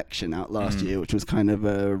called Collection out last year, which was kind of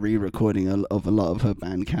a re-recording of a lot of her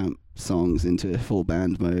Bandcamp songs into full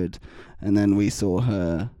band mode. And then we saw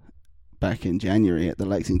her back in January at the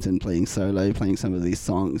Lexington playing solo, playing some of these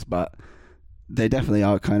songs, but they definitely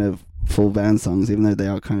are kind of full band songs, even though they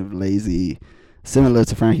are kind of lazy, similar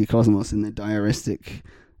to Frankie Cosmos in their diaristic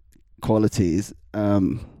qualities.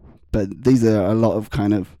 But these are a lot of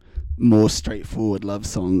kind of more straightforward love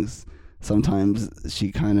songs. Sometimes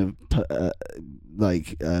she kind of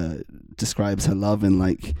describes her love in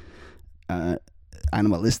like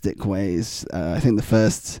animalistic ways. I think the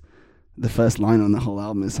first line on the whole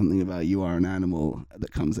album is something about "you are an animal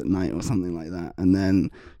that comes at night" or something like that. And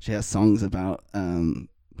then she has songs about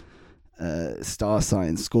star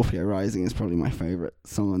signs. Scorpio Rising is probably my favorite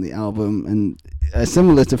song on the album. And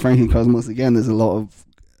similar to Frankie Cosmos, again, there's a lot of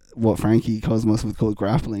what Frankie Cosmos would call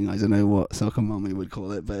grappling. I don't know what Soccer Mommy would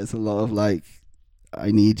call it, but it's a lot of like,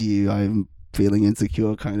 I need you, I'm feeling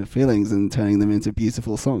insecure kind of feelings, and turning them into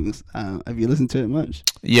beautiful songs. Have you listened to it much?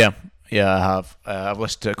 Yeah, I have. I've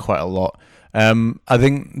listened to it quite a lot. I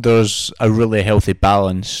think there's a really healthy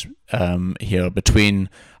balance here between,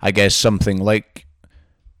 I guess, something like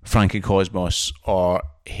Frankie Cosmos or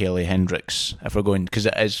Hayley Hendrix, if we're going, because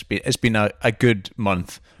it's been a good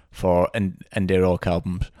month for indie rock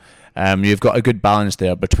albums. You've got a good balance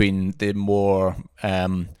there between the more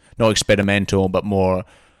not experimental but more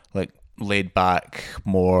like laid back,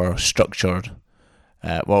 more structured,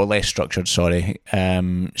 less structured,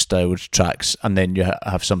 styled tracks, and then you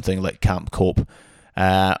have something like Camp Cope,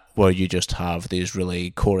 where you just have these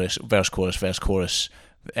really verse chorus,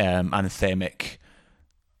 anthemic,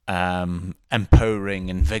 empowering,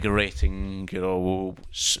 invigorating,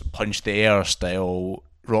 punch the air style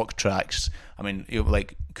rock tracks. I mean,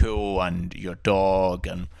 like Cool and Your Dog,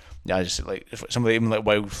 and just like some of them, even like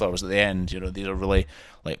Wildflowers at the end. These are really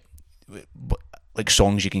like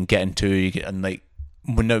songs you can get into. And like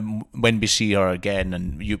when we see her again,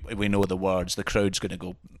 and we know the words, the crowd's going to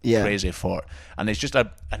go crazy for it. And it's just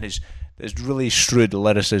it's really shrewd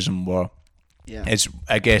lyricism where. Yeah,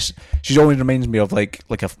 I guess she always reminds me of like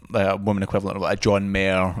a woman equivalent of like a John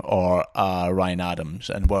Mayer or a Ryan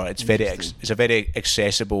Adams, and where it's a very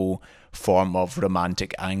accessible form of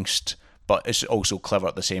romantic angst, but it's also clever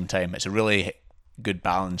at the same time. It's a really good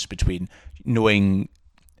balance between knowing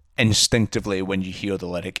instinctively when you hear the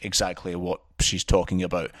lyric exactly what she's talking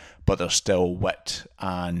about, but there's still wit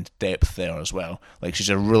and depth there as well. Like, she's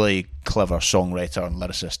a really clever songwriter and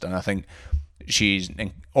lyricist, and I think she's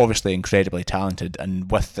obviously incredibly talented,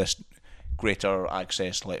 and with this greater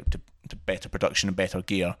access to better production and better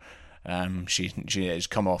gear, she has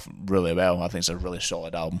come off really well. I think it's a really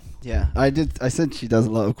solid album. Yeah, I said she does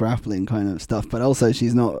a lot of grappling kind of stuff, but also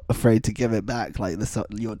she's not afraid to give it back, like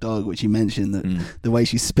Your Dog, which you mentioned, that the way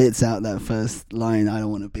she spits out that first line, "I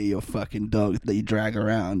don't want to be your fucking dog that you drag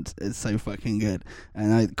around," is so fucking good.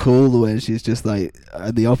 And Cool, where she's just like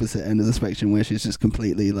at the opposite end of the spectrum, where she's just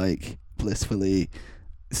completely like blissfully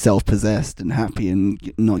self-possessed and happy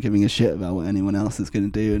and not giving a shit about what anyone else is going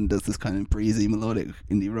to do, and does this kind of breezy melodic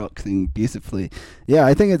indie rock thing beautifully. Yeah,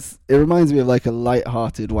 I think it reminds me of like a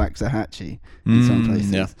light-hearted Waxahachie in some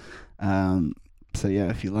places. Yeah. So yeah,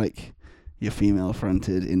 if you like your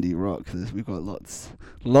female-fronted indie rock, we've got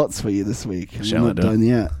lots for you this week. We're not done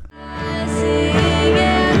yet.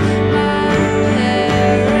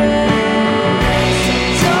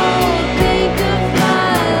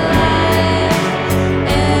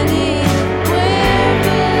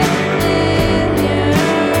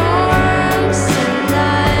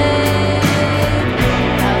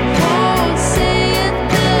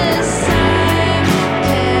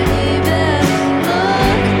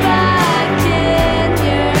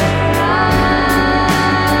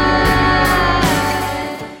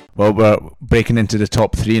 Well, we're breaking into the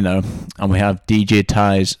top three now, and we have DJ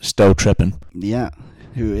Ty's Still Trippin'. Yeah,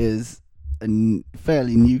 who is a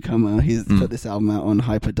fairly newcomer. He's put this album out on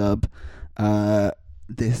Hyperdub.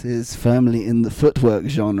 This is firmly in the footwork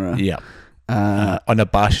genre. Yeah,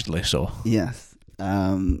 unabashedly so. Yes.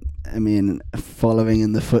 I mean, following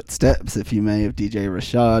in the footsteps, if you may, of DJ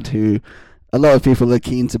Rashad, who a lot of people are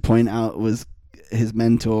keen to point out was his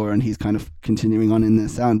mentor, and he's kind of continuing on in their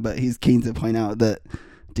sound, but he's keen to point out that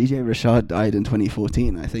DJ Rashad died in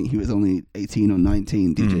 2014. I think he was only 18 or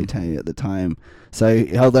 19, DJ Tay, at the time. So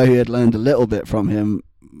although he had learned a little bit from him,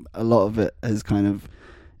 a lot of it is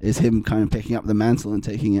him kind of picking up the mantle and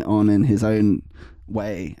taking it on in his own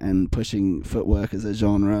way, and pushing footwork as a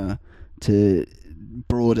genre to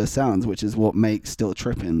broader sounds, which is what makes Still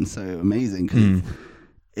Trippin' so amazing, because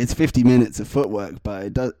it's 50 minutes of footwork,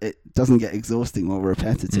 but it doesn't get exhausting or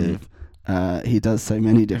repetitive. He does so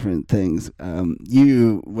many different things.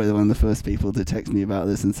 You were one of the first people to text me about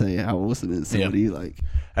this and say how awesome it is. So what do you like?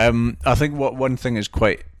 I think one thing is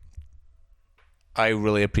I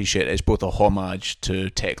really appreciate is both a homage to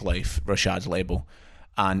Tech Life, Rashad's label,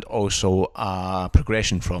 and also a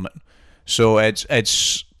progression from it. So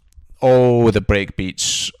it's all the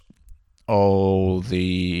breakbeats, all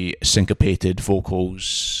the syncopated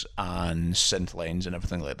vocals and synth lines and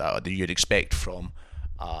everything like that you'd expect from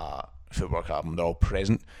a Footwork album. They're all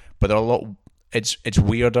present, but they're a lot. It's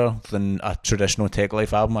weirder than a traditional Tech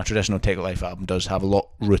Life album. A traditional Tech Life album does have a lot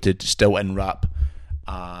rooted still in rap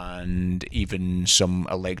and even some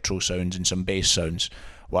electro sounds and some bass sounds,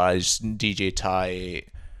 whereas DJ Ty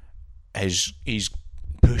he's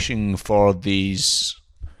pushing for these.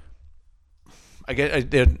 I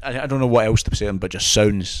don't know what else to say, but just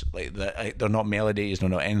sounds like that. They're not melodies, they're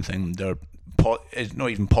not anything. It's not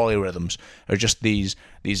even polyrhythms. They're just these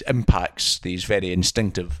impacts, these very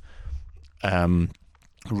instinctive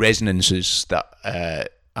resonances that,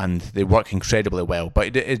 and they work incredibly well.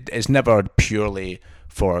 But it's never purely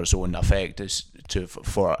for its own effect. It's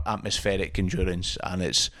for atmospheric endurance, and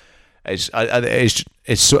it's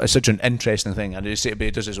such an interesting thing. And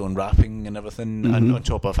he does his own rapping and everything, and on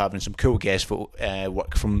top of having some cool guest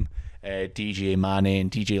work from DJ Manny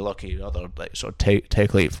and DJ Lucky, other like sort of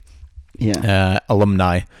Tech Life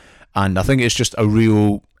alumni. And I think it's just a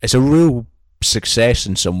real success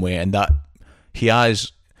in some way, in that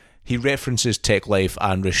he references Tech Life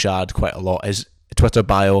and Rashad quite a lot. His Twitter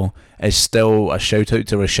bio is still a shout out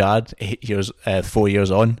to Rashad 4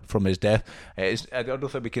 years on from his death. I don't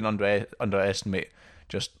think we can understate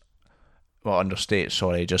just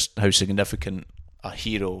how significant a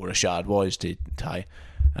hero Rashad was to Ty.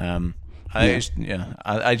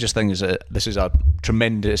 I just think this is a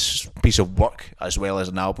tremendous piece of work as well as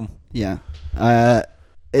an album. Yeah.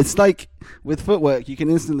 It's like with Footwork, you can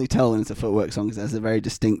instantly tell when it's a Footwork song because it has a very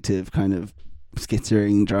distinctive kind of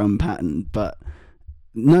skittering drum pattern, but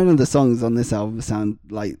none of the songs on this album sound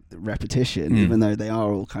like repetition, even though they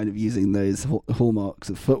are all kind of using those hallmarks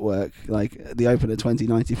of Footwork. Like the opener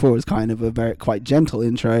 2094 is kind of a quite gentle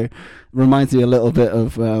intro, reminds me a little bit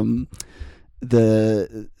of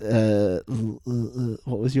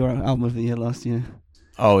what was your album of the year last year?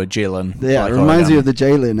 Oh, Jalen. Yeah, it reminds me of the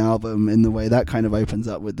Jalen album in the way that kind of opens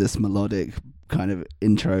up with this melodic kind of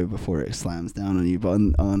intro before it slams down on you. But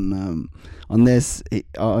on this,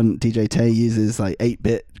 on DJ Tay uses like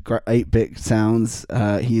 8-bit sounds.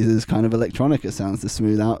 He uses kind of electronica sounds to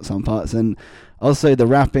smooth out some parts, and also the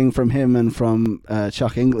rapping from him and from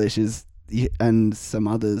Chuck English and some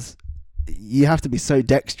others. You have to be so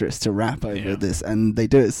dexterous to rap over this, and they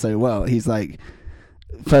do it so well. He's like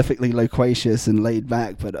perfectly loquacious and laid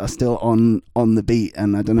back, but are still on the beat,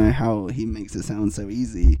 and I don't know how he makes it sound so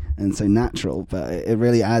easy and so natural, but it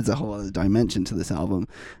really adds a whole other dimension to this album.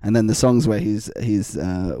 And then the songs where he's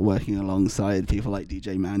working alongside people like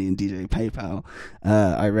DJ Manny and DJ PayPal.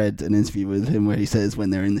 I read an interview with him where he says when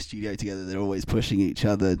they're in the studio together, they're always pushing each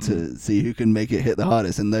other to see who can make it hit the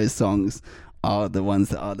hardest, and those songs are the ones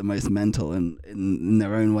that are the most mental and in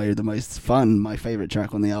their own way the most fun. My favorite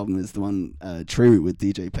track on the album is the one True with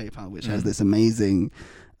DJ PayPal, which has this amazing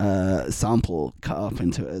sample cut up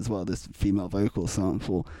into it as well, this female vocal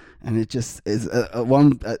sample, and it just is on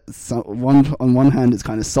one hand it's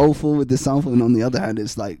kind of soulful with this sample, and on the other hand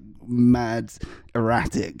it's like mad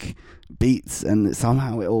erratic beats, and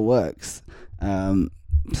somehow it all works.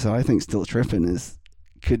 So I think Still Trippin'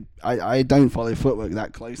 I don't follow Footwork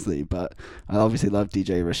that closely, but I obviously love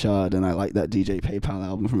DJ Rashad, and I like that DJ PayPal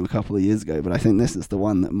album from a couple of years ago, but I think this is the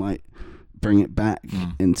one that might bring it back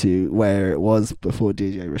into where it was before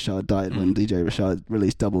DJ Rashad died. When DJ Rashad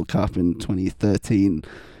released Double Cup in 2013,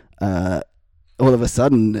 all of a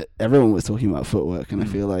sudden everyone was talking about Footwork, and I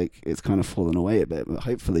feel like it's kind of fallen away a bit, but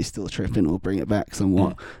hopefully Still Trippin' will bring it back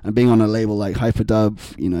somewhat. And being on a label like Hyperdub,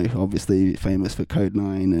 obviously famous for Code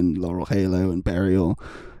 9 and Laurel Halo and Burial,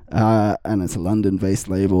 and it's a London-based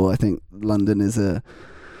label. I think London is a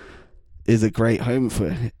great home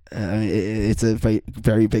for it's a very,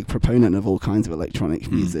 very big proponent of all kinds of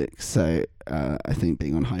electronic music, so I think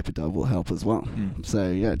being on Hyperdub will help as well. So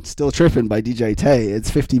yeah, Still Trippin' by DJ Tay. It's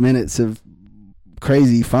 50 minutes of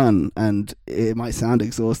crazy fun, and it might sound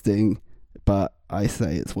exhausting, but I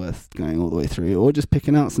say it's worth going all the way through, or just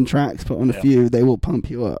picking out some tracks, put on a few. They will pump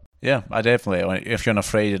you up. Yeah, I definitely. If you're on a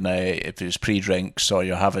Friday night, if it's pre-drinks or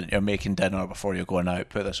you're making dinner before you're going out,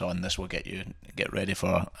 put this on. This will get ready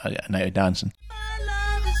for a night of dancing. My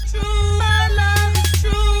love is true. My love is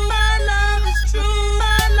true. My love is true.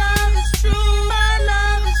 My love is true. My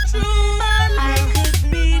love is true. I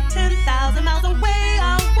could be 10,000 miles away.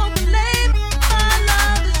 I won't delay.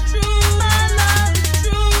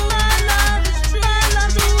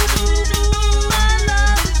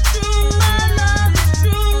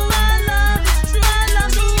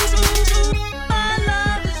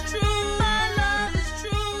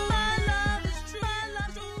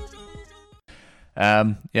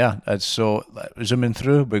 So zooming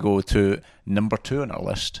through, we go to number 2 on our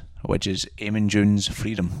list, which is Eamon June's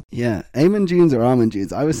Freedom. Yeah, Eamon Junes or Armand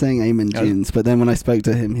Junes? I was saying Eamon Junes, but then when I spoke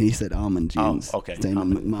to him, he said Armand Junes. Oh, okay.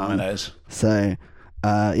 Damon McMahon. It is. So,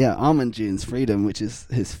 Armand June's Freedom, which is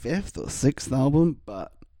his 5th or 6th album,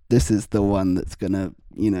 but this is the one that's going to,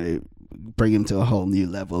 bring him to a whole new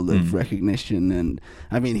level of recognition. And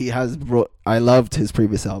I mean, I loved his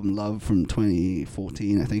previous album, Love, from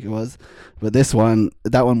 2014, I think it was. But that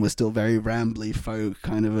one was still very rambly folk,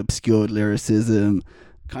 kind of obscured lyricism,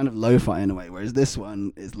 kind of lo-fi in a way, whereas this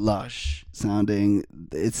one is lush sounding.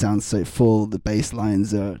 It sounds so full, the bass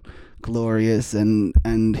lines are glorious, and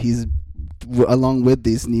he's, along with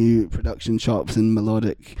these new production chops and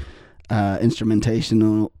melodic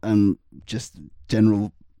instrumentation and just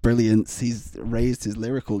general brilliance, he's raised his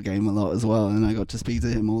lyrical game a lot as well, and I got to speak to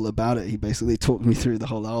him all about it. He basically talked me through the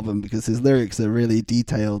whole album, because his lyrics are really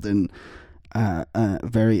detailed and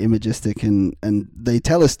very imagistic, and they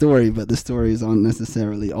tell a story, but the stories aren't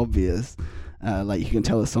necessarily obvious. Like, you can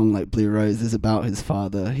tell a song like Blue Rose is about his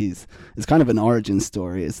father. It's kind of an origin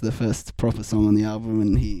story. It's the first proper song on the album,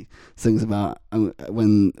 and he sings about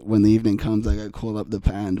when the evening comes, I go call up the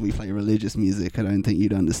band, we play religious music, I don't think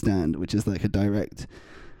you'd understand, which is like a direct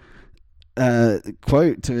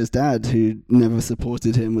quote to his dad, who never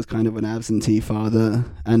supported him, was kind of an absentee father,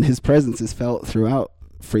 and his presence is felt throughout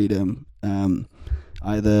Freedom.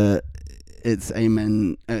 Either it's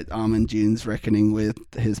Armand June's reckoning with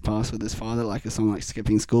his past with his father, like a song like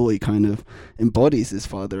Skipping School. He kind of embodies his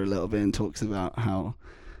father a little bit and talks about how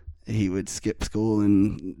he would skip school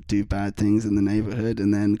and do bad things in the neighborhood,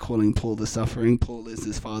 and then calling Paul the Suffering. Paul is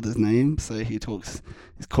his father's name, so he's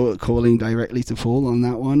calling directly to Paul on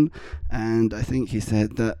that one. And I think he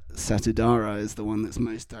said that Satudara is the one that's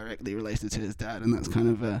most directly related to his dad, and that's kind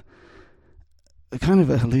of a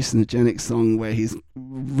hallucinogenic song where he's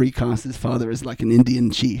recast his father as like an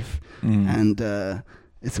Indian chief, and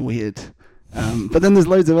it's weird. But then there's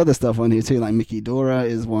loads of other stuff on here too, like Mickey Dora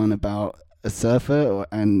is one about a surfer,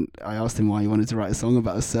 and I asked him why he wanted to write a song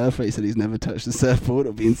about a surfer. He said he's never touched a surfboard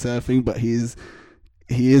or been surfing, but he is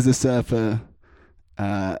a surfer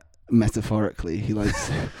metaphorically. He likes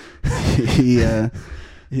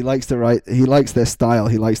he likes to write. He likes their style.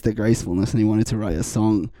 He likes their gracefulness, and he wanted to write a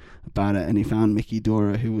song about it. And he found Mickey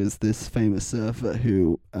Dora, who was this famous surfer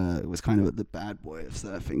who was kind of the bad boy of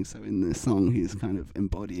surfing. So in this song, he's kind of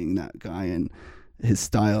embodying that guy and his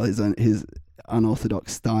style, his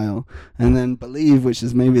unorthodox style. And then Believe, which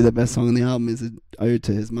is maybe the best song on the album, is an ode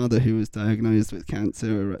to his mother, who was diagnosed with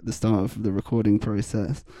cancer at the start of the recording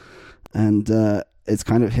process. And it's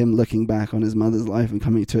kind of him looking back on his mother's life and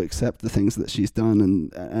coming to accept the things that she's done,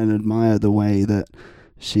 and admire the way that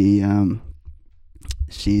she's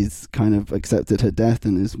kind of accepted her death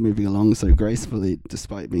and is moving along so gracefully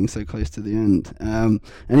despite being so close to the end.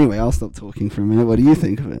 Anyway, I'll stop talking for a minute. What do you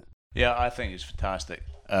think of it? Yeah, I think it's fantastic.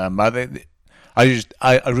 I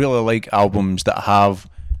really like albums that have.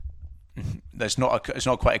 It's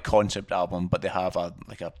not quite a concept album, but they have a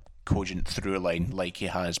cogent through line, like he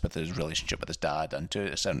has with his relationship with his dad, and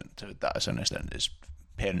to that certain extent his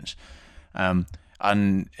parents.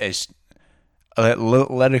 And it's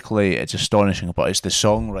lyrically it's astonishing, but it's the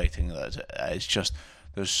songwriting that it's just,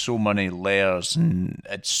 there's so many layers, and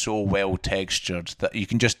it's so well textured that you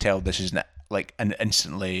can just tell this is like an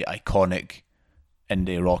instantly iconic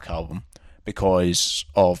indie rock album because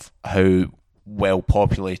of how well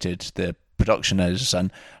populated the production is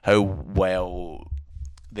and how well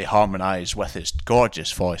they harmonise with his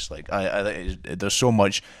gorgeous voice. Like there's so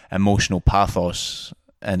much emotional pathos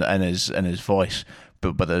in his voice,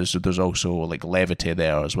 but there's also like levity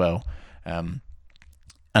there as well, and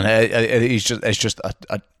it's just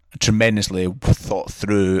a tremendously thought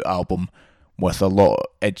through album with a lot.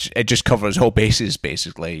 It just covers all bases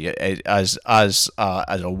basically. As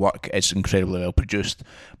a work, it's incredibly well produced,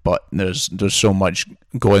 but there's so much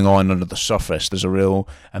going on under the surface. There's a real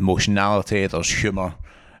emotionality. There's humour.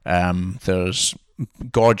 There's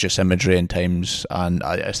gorgeous imagery in times, and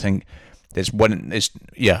I think it's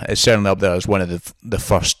certainly up there as one of the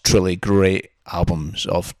first truly great albums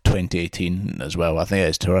of 2018 as well. I think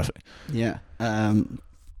it's terrific. Yeah,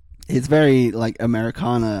 it's very like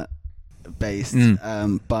Americana based,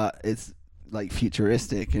 but it's like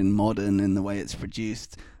futuristic and modern in the way it's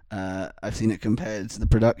produced. I've seen it compared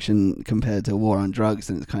to War on Drugs,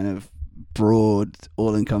 and it's kind of broad,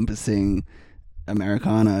 all-encompassing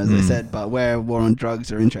Americana, as I said, but where War on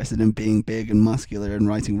Drugs are interested in being big and muscular and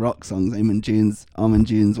writing rock songs, Armand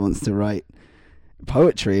Junes wants to write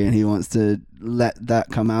poetry, and he wants to let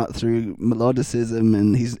that come out through melodicism,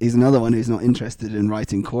 and he's another one who's not interested in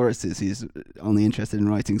writing choruses. He's only interested in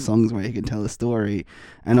writing songs where he can tell a story.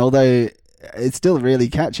 And although it's still really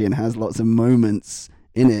catchy and has lots of moments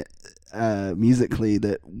in it musically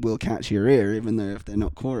that will catch your ear, even though if they're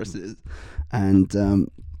not choruses. And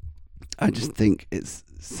I just think it's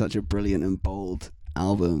such a brilliant and bold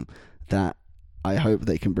album that I hope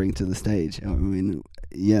they can bring to the stage. I mean,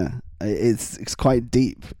 yeah, it's quite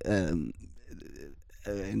deep in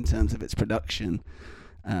terms of its production.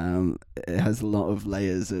 It has a lot of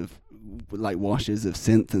layers of like washes of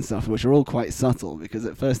synth and stuff, which are all quite subtle, because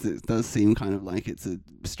at first it does seem kind of like it's a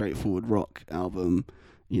straightforward rock album,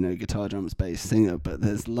 you know, guitar, drums, bass, singer, but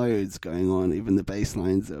there's loads going on. Even the bass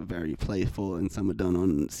lines are very playful, and some are done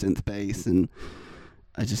on synth bass, and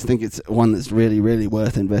I just think it's one that's really, really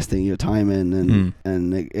worth investing your time in,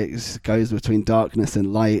 and it goes between darkness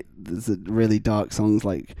and light. There's really dark songs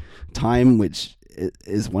like Time, which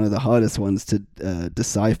is one of the hardest ones to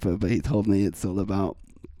decipher, but he told me it's all about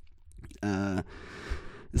the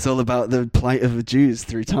plight of the Jews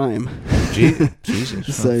through time.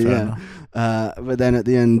 Jesus. So yeah. But then at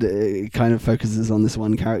the end, it kind of focuses on this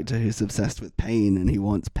one character who's obsessed with pain, and he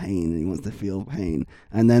wants pain, and he wants to feel pain.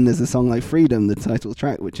 And then there's a song like Freedom, the title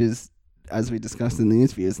track, which is, as we discussed in the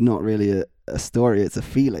interview, is not really a story, it's a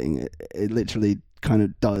feeling. It literally kind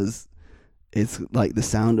of does. It's like the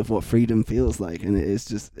sound of what freedom feels like, and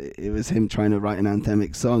it was him trying to write an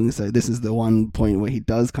anthemic song. So this is the one point where he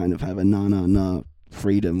does kind of have a na na na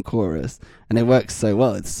freedom chorus, and it works so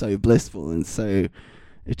well. It's so blissful, and so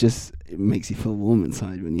it makes you feel warm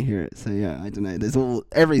inside when you hear it. So yeah, I don't know. There's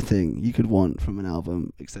everything you could want from an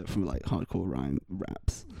album, except from like hardcore rhyme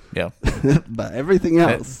raps. Yeah, but everything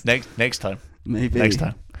else. Next time. Maybe next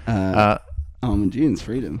time. Armand Dune's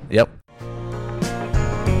Freedom. Yep.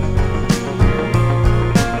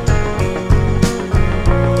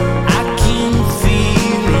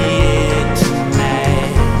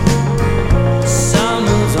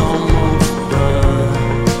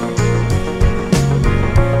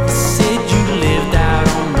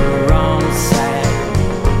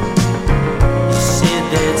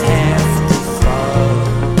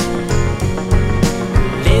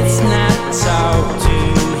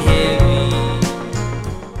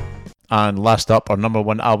 And last up, our number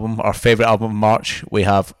one album, our favourite album of March, we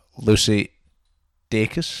have Lucy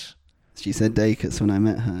Dacus. She said Dacus when I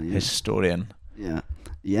met her. Yeah. Historian. Yeah.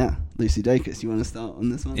 Lucy Dacus. You want to start on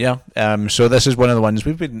this one? Yeah. So this is one of the ones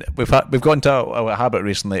we've got into a habit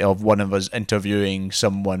recently of one of us interviewing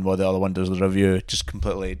someone while the other one does the review, just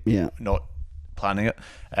completely not planning it.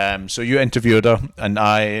 So you interviewed her, and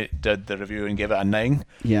I did the review and gave it a 9.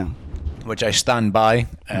 Yeah. Which I stand by.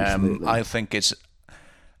 I think it's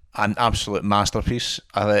an absolute masterpiece.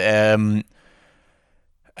 With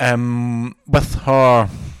her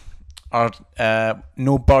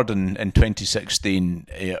No Burden in 2016,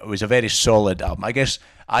 it was a very solid album. I guess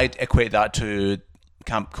I'd equate that to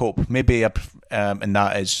Camp Cope. Maybe and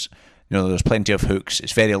that is, you know, there's plenty of hooks.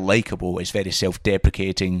 It's very likeable. It's very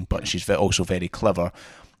self-deprecating, but she's also very clever.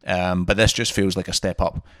 But this just feels like a step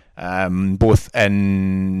up, both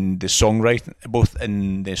in the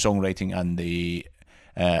songwriting and the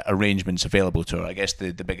arrangements available to her. I guess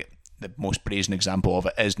the most brazen example of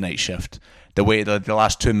it is Night Shift. The way the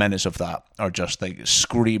last 2 minutes of that are just like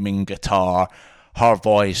screaming guitar, her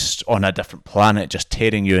voice on a different planet, just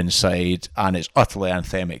tearing you inside, and it's utterly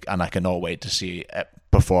anthemic. And I cannot wait to see it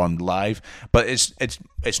performed live. But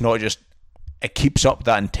it's not just. It keeps up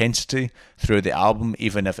that intensity through the album,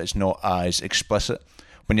 even if it's not as explicit.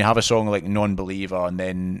 When you have a song like Non-Believer and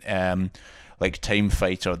then like Time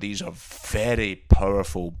Fighter, these are very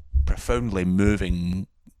powerful, profoundly moving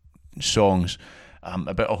songs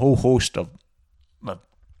about a whole host of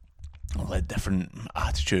different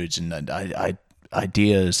attitudes and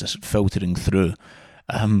ideas filtering through.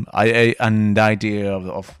 And the idea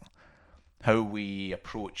of how we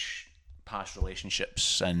approach past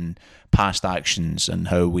relationships and past actions, and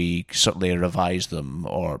how we certainly revise them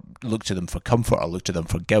or look to them for comfort or look to them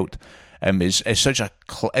for guilt, is such a.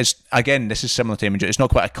 Again, this is similar to Image. It's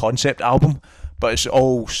not quite a concept album, but it's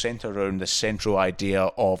all centered around the central idea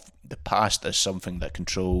of the past as something that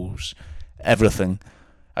controls everything.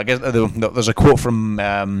 I guess there's a quote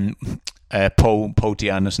from Paul T.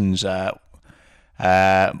 Anderson's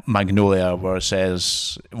Magnolia, where it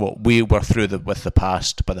says, "Well, we were through with the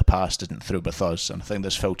past, but the past isn't through with us." And I think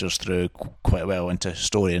this filters through quite well into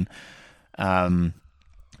Historian.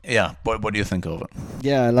 Yeah, what do you think of it?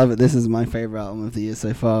 Yeah, I love it. This is my favourite album of the year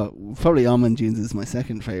so far. Probably Armand Dunes is my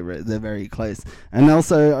second favourite. They're very close. And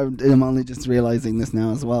also, I'm only just realising this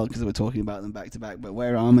now as well, because we're talking about them back to back, but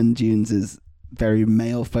where Armand Dunes is very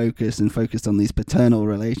male focused and focused on these paternal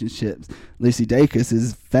relationships. Lucy Dacus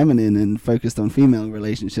is feminine and focused on female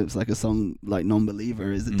relationships. Like a song like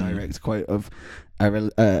Non-Believer is a direct quote of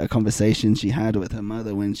a conversation she had with her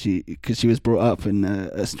mother because she was brought up in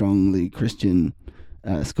a strongly Christian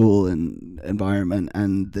school and environment,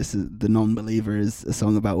 and this is the Non-Believer is a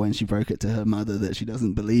song about when she broke it to her mother that she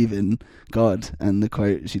doesn't believe in God, and the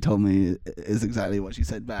quote she told me is exactly what she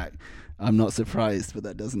said back. I'm not surprised, but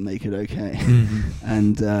that doesn't make it okay.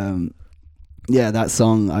 And that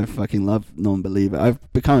song, I fucking love Non-Believer.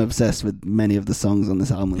 I've become obsessed with many of the songs on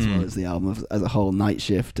this album as well as the album as a whole. Night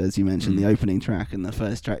Shift, as you mentioned, the opening track and the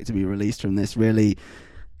first track to be released from this really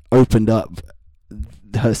opened up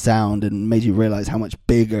her sound and made you realize how much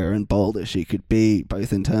bigger and bolder she could be,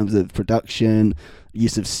 both in terms of production,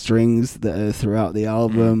 use of strings that are throughout the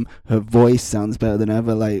album. Her voice sounds better than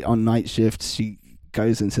ever. Like on Night Shift, she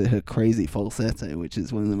goes into her crazy falsetto, which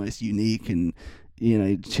is one of the most unique and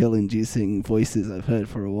chill-inducing voices I've heard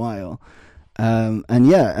for a while. And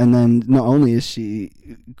then not only is she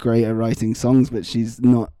great at writing songs, but she's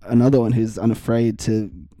not another one who's unafraid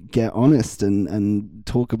to get honest and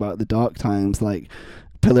talk about the dark times. Like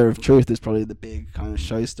Pillar of Truth is probably the big kind of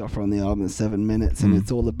showstopper on the album, 7 minutes, and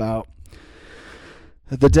it's all about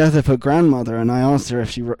the death of her grandmother. And I asked her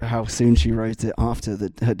how soon she wrote it after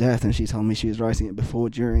her death, and she told me she was writing it before,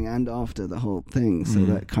 during, and after the whole thing. So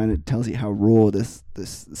that kind of tells you how raw this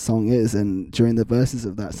song is. And during the verses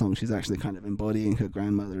of that song, she's actually kind of embodying her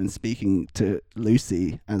grandmother and speaking to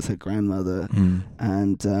Lucy as her grandmother.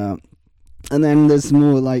 And then there's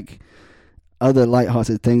more like other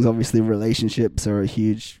lighthearted things. Obviously, relationships are a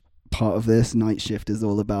huge part of this. Night Shift is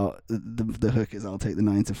all about the hook is I'll take the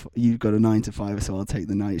 9 to 5. You've got a 9 to 5, so I'll take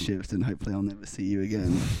the night shift, and hopefully I'll never see you again,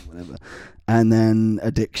 or whatever. And then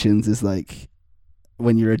Addictions is like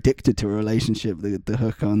when you're addicted to a relationship. The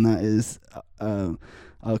hook on that is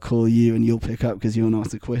I'll call you and you'll pick up because you're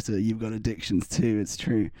not a quitter. You've got addictions too. It's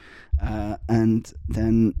true. And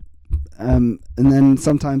then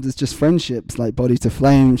sometimes it's just friendships, like Body to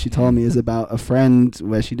Flame, she told me, is about a friend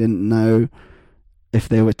where she didn't know if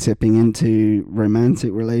they were tipping into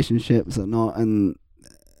romantic relationships or not, and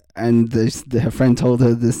her friend told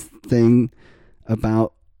her this thing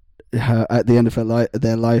about her at the end of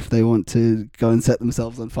their life they want to go and set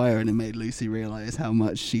themselves on fire, and it made Lucy realize how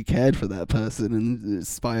much she cared for that person, and it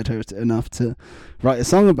inspired her enough to write a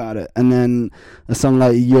song about it. And then a song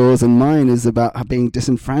like Yours and Mine is about being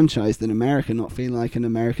disenfranchised in America, not feeling like an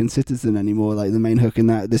American citizen anymore. Like the main hook in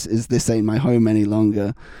that, this ain't my home any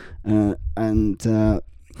longer. And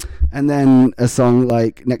then a song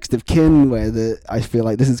like Next of Kin, where I feel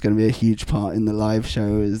like this is going to be a huge part in the live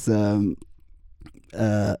show, is I'm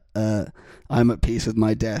at peace with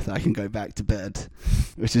my death, I can go back to bed,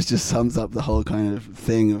 which just sums up the whole kind of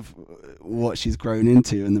thing of what she's grown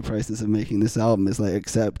into in the process of making this album. Is like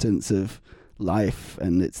acceptance of life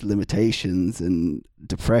and its limitations, and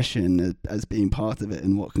depression as being part of it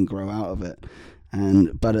and what can grow out of it.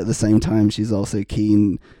 But at the same time, she's also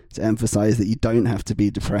keen to emphasize that you don't have to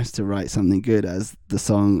be depressed to write something good. As the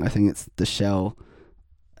song, I think it's The Shell,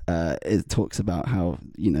 it talks about how,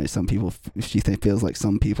 some people, she feels like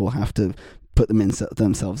some people have to put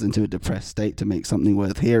themselves into a depressed state to make something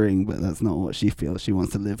worth hearing, but that's not what she feels. She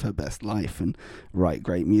wants to live her best life and write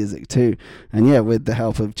great music too. And with the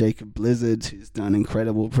help of Jacob Blizzard, who's done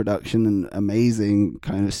incredible production and amazing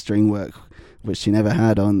kind of string work, which she never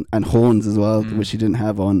had on, and horns as well, which she didn't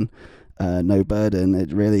have on No Burden,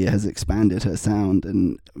 it really has expanded her sound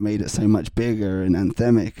and made it so much bigger and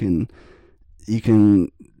anthemic. And you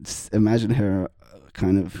can imagine her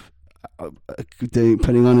kind of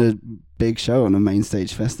putting on a big show on a main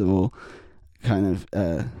stage festival kind of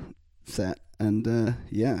set. And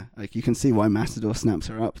like you can see why Matador snaps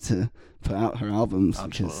her up to put out her albums.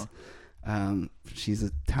 Absolutely. Because she's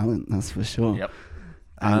a talent, that's for sure. Yep.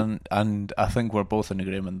 And I think we're both in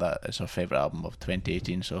agreement that it's our favourite album of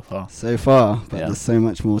 2018 so far. But there's so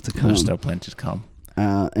much more to come. There's still plenty to come.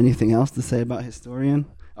 Anything else to say about Historian?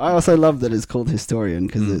 I also love that it's called Historian,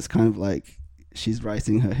 because it's kind of like she's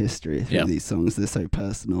writing her history through these songs. They're so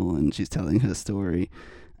personal, and she's telling her story,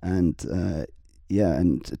 and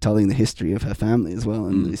and telling the history of her family as well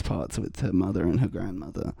in these parts with her mother and her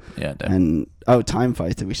grandmother. Yeah, definitely. And Time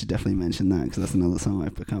Fighter, we should definitely mention that, because that's another song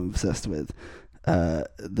I've become obsessed with.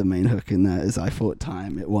 The main hook in that is I fought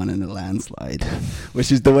time, it won in a landslide,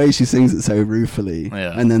 which is the way she sings it so ruefully.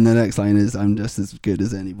 And then the next line is I'm just as good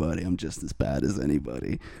as anybody, I'm just as bad as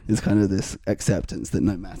anybody. It's kind of this acceptance that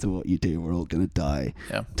no matter what you do, we're all gonna die.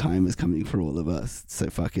 Time is coming for all of us, so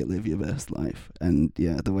fuck it, live your best life. And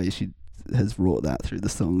the way she has wrought that through the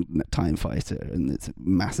song Time Fighter, and it's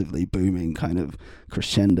massively booming kind of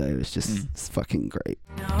crescendo. It's just it's fucking great.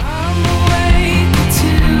 Now I'm awake at 2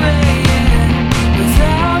 a.m.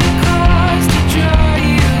 without a cause to draw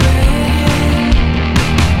you in.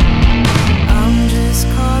 I'm just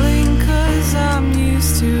calling 'cause I'm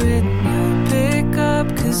used to it. No pick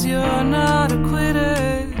up 'cause you're not a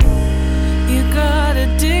quitter. You got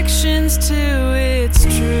addictions too, it's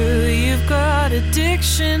true. You've got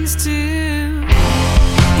addictions too.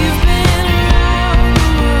 You've been around the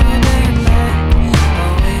world and back,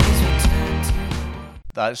 always return to.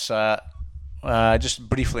 That's just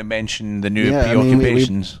briefly mention the new Yeah, I mean,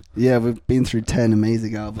 Preoccupations. we've been through 10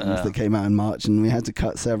 amazing albums Yeah. that came out in March, and we had to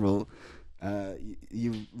cut several.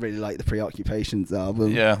 You really like the Preoccupations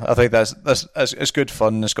album. Yeah, I think that's it's good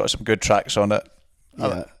fun. It's got some good tracks on it.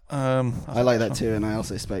 Yeah. I like that too, and I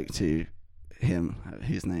also spoke to him,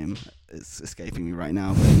 whose name is escaping me right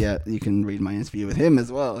now. But yeah, you can read my interview with him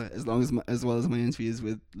as well, as well as my interviews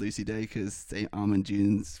with Lucy Dacus, St. Armand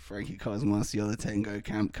Dunes, Frankie Cosmos, Yola Tango,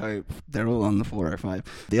 Camp Cope. They're all on the 405.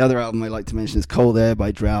 The other album I like to mention is Cold Air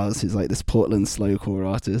by Drowse, who's like this Portland slowcore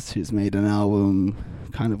artist who's made an album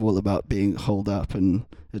kind of all about being holed up and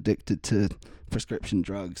addicted to prescription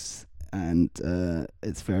drugs, and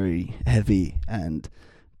it's very heavy and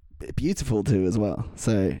beautiful too as well.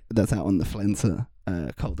 So that's out on the Flenser,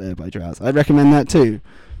 Cold Air by Drowse. I'd recommend that too.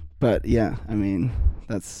 But yeah, I mean,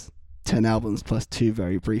 that's 10 albums plus 2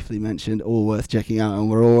 very briefly mentioned, all worth checking out,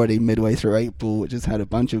 and we're already midway through April, which has had a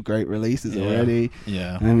bunch of great releases already.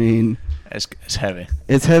 Yeah, I mean, it's heavy.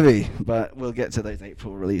 it's heavy, but we'll get to those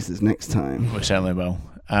April releases next time. We certainly will.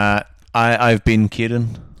 I've been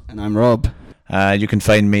Kieran. And I'm Rob. You can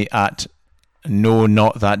find me at No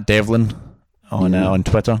Not That Devlin on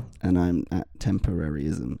Twitter. And I'm at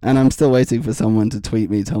Temporaryism. And I'm still waiting for someone to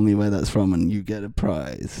tweet me, tell me where that's from, and you get a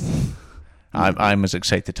prize. I'm as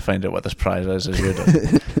excited to find out what this prize is as you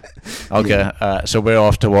do. Okay, so we're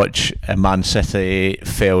off to watch Man City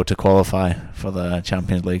fail to qualify for the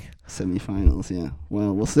Champions League. Semi-finals, yeah.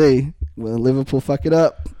 Well, we'll see. Will Liverpool fuck it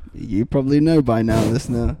up? You probably know by now,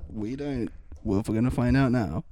 listener. We don't. We're going to find out now.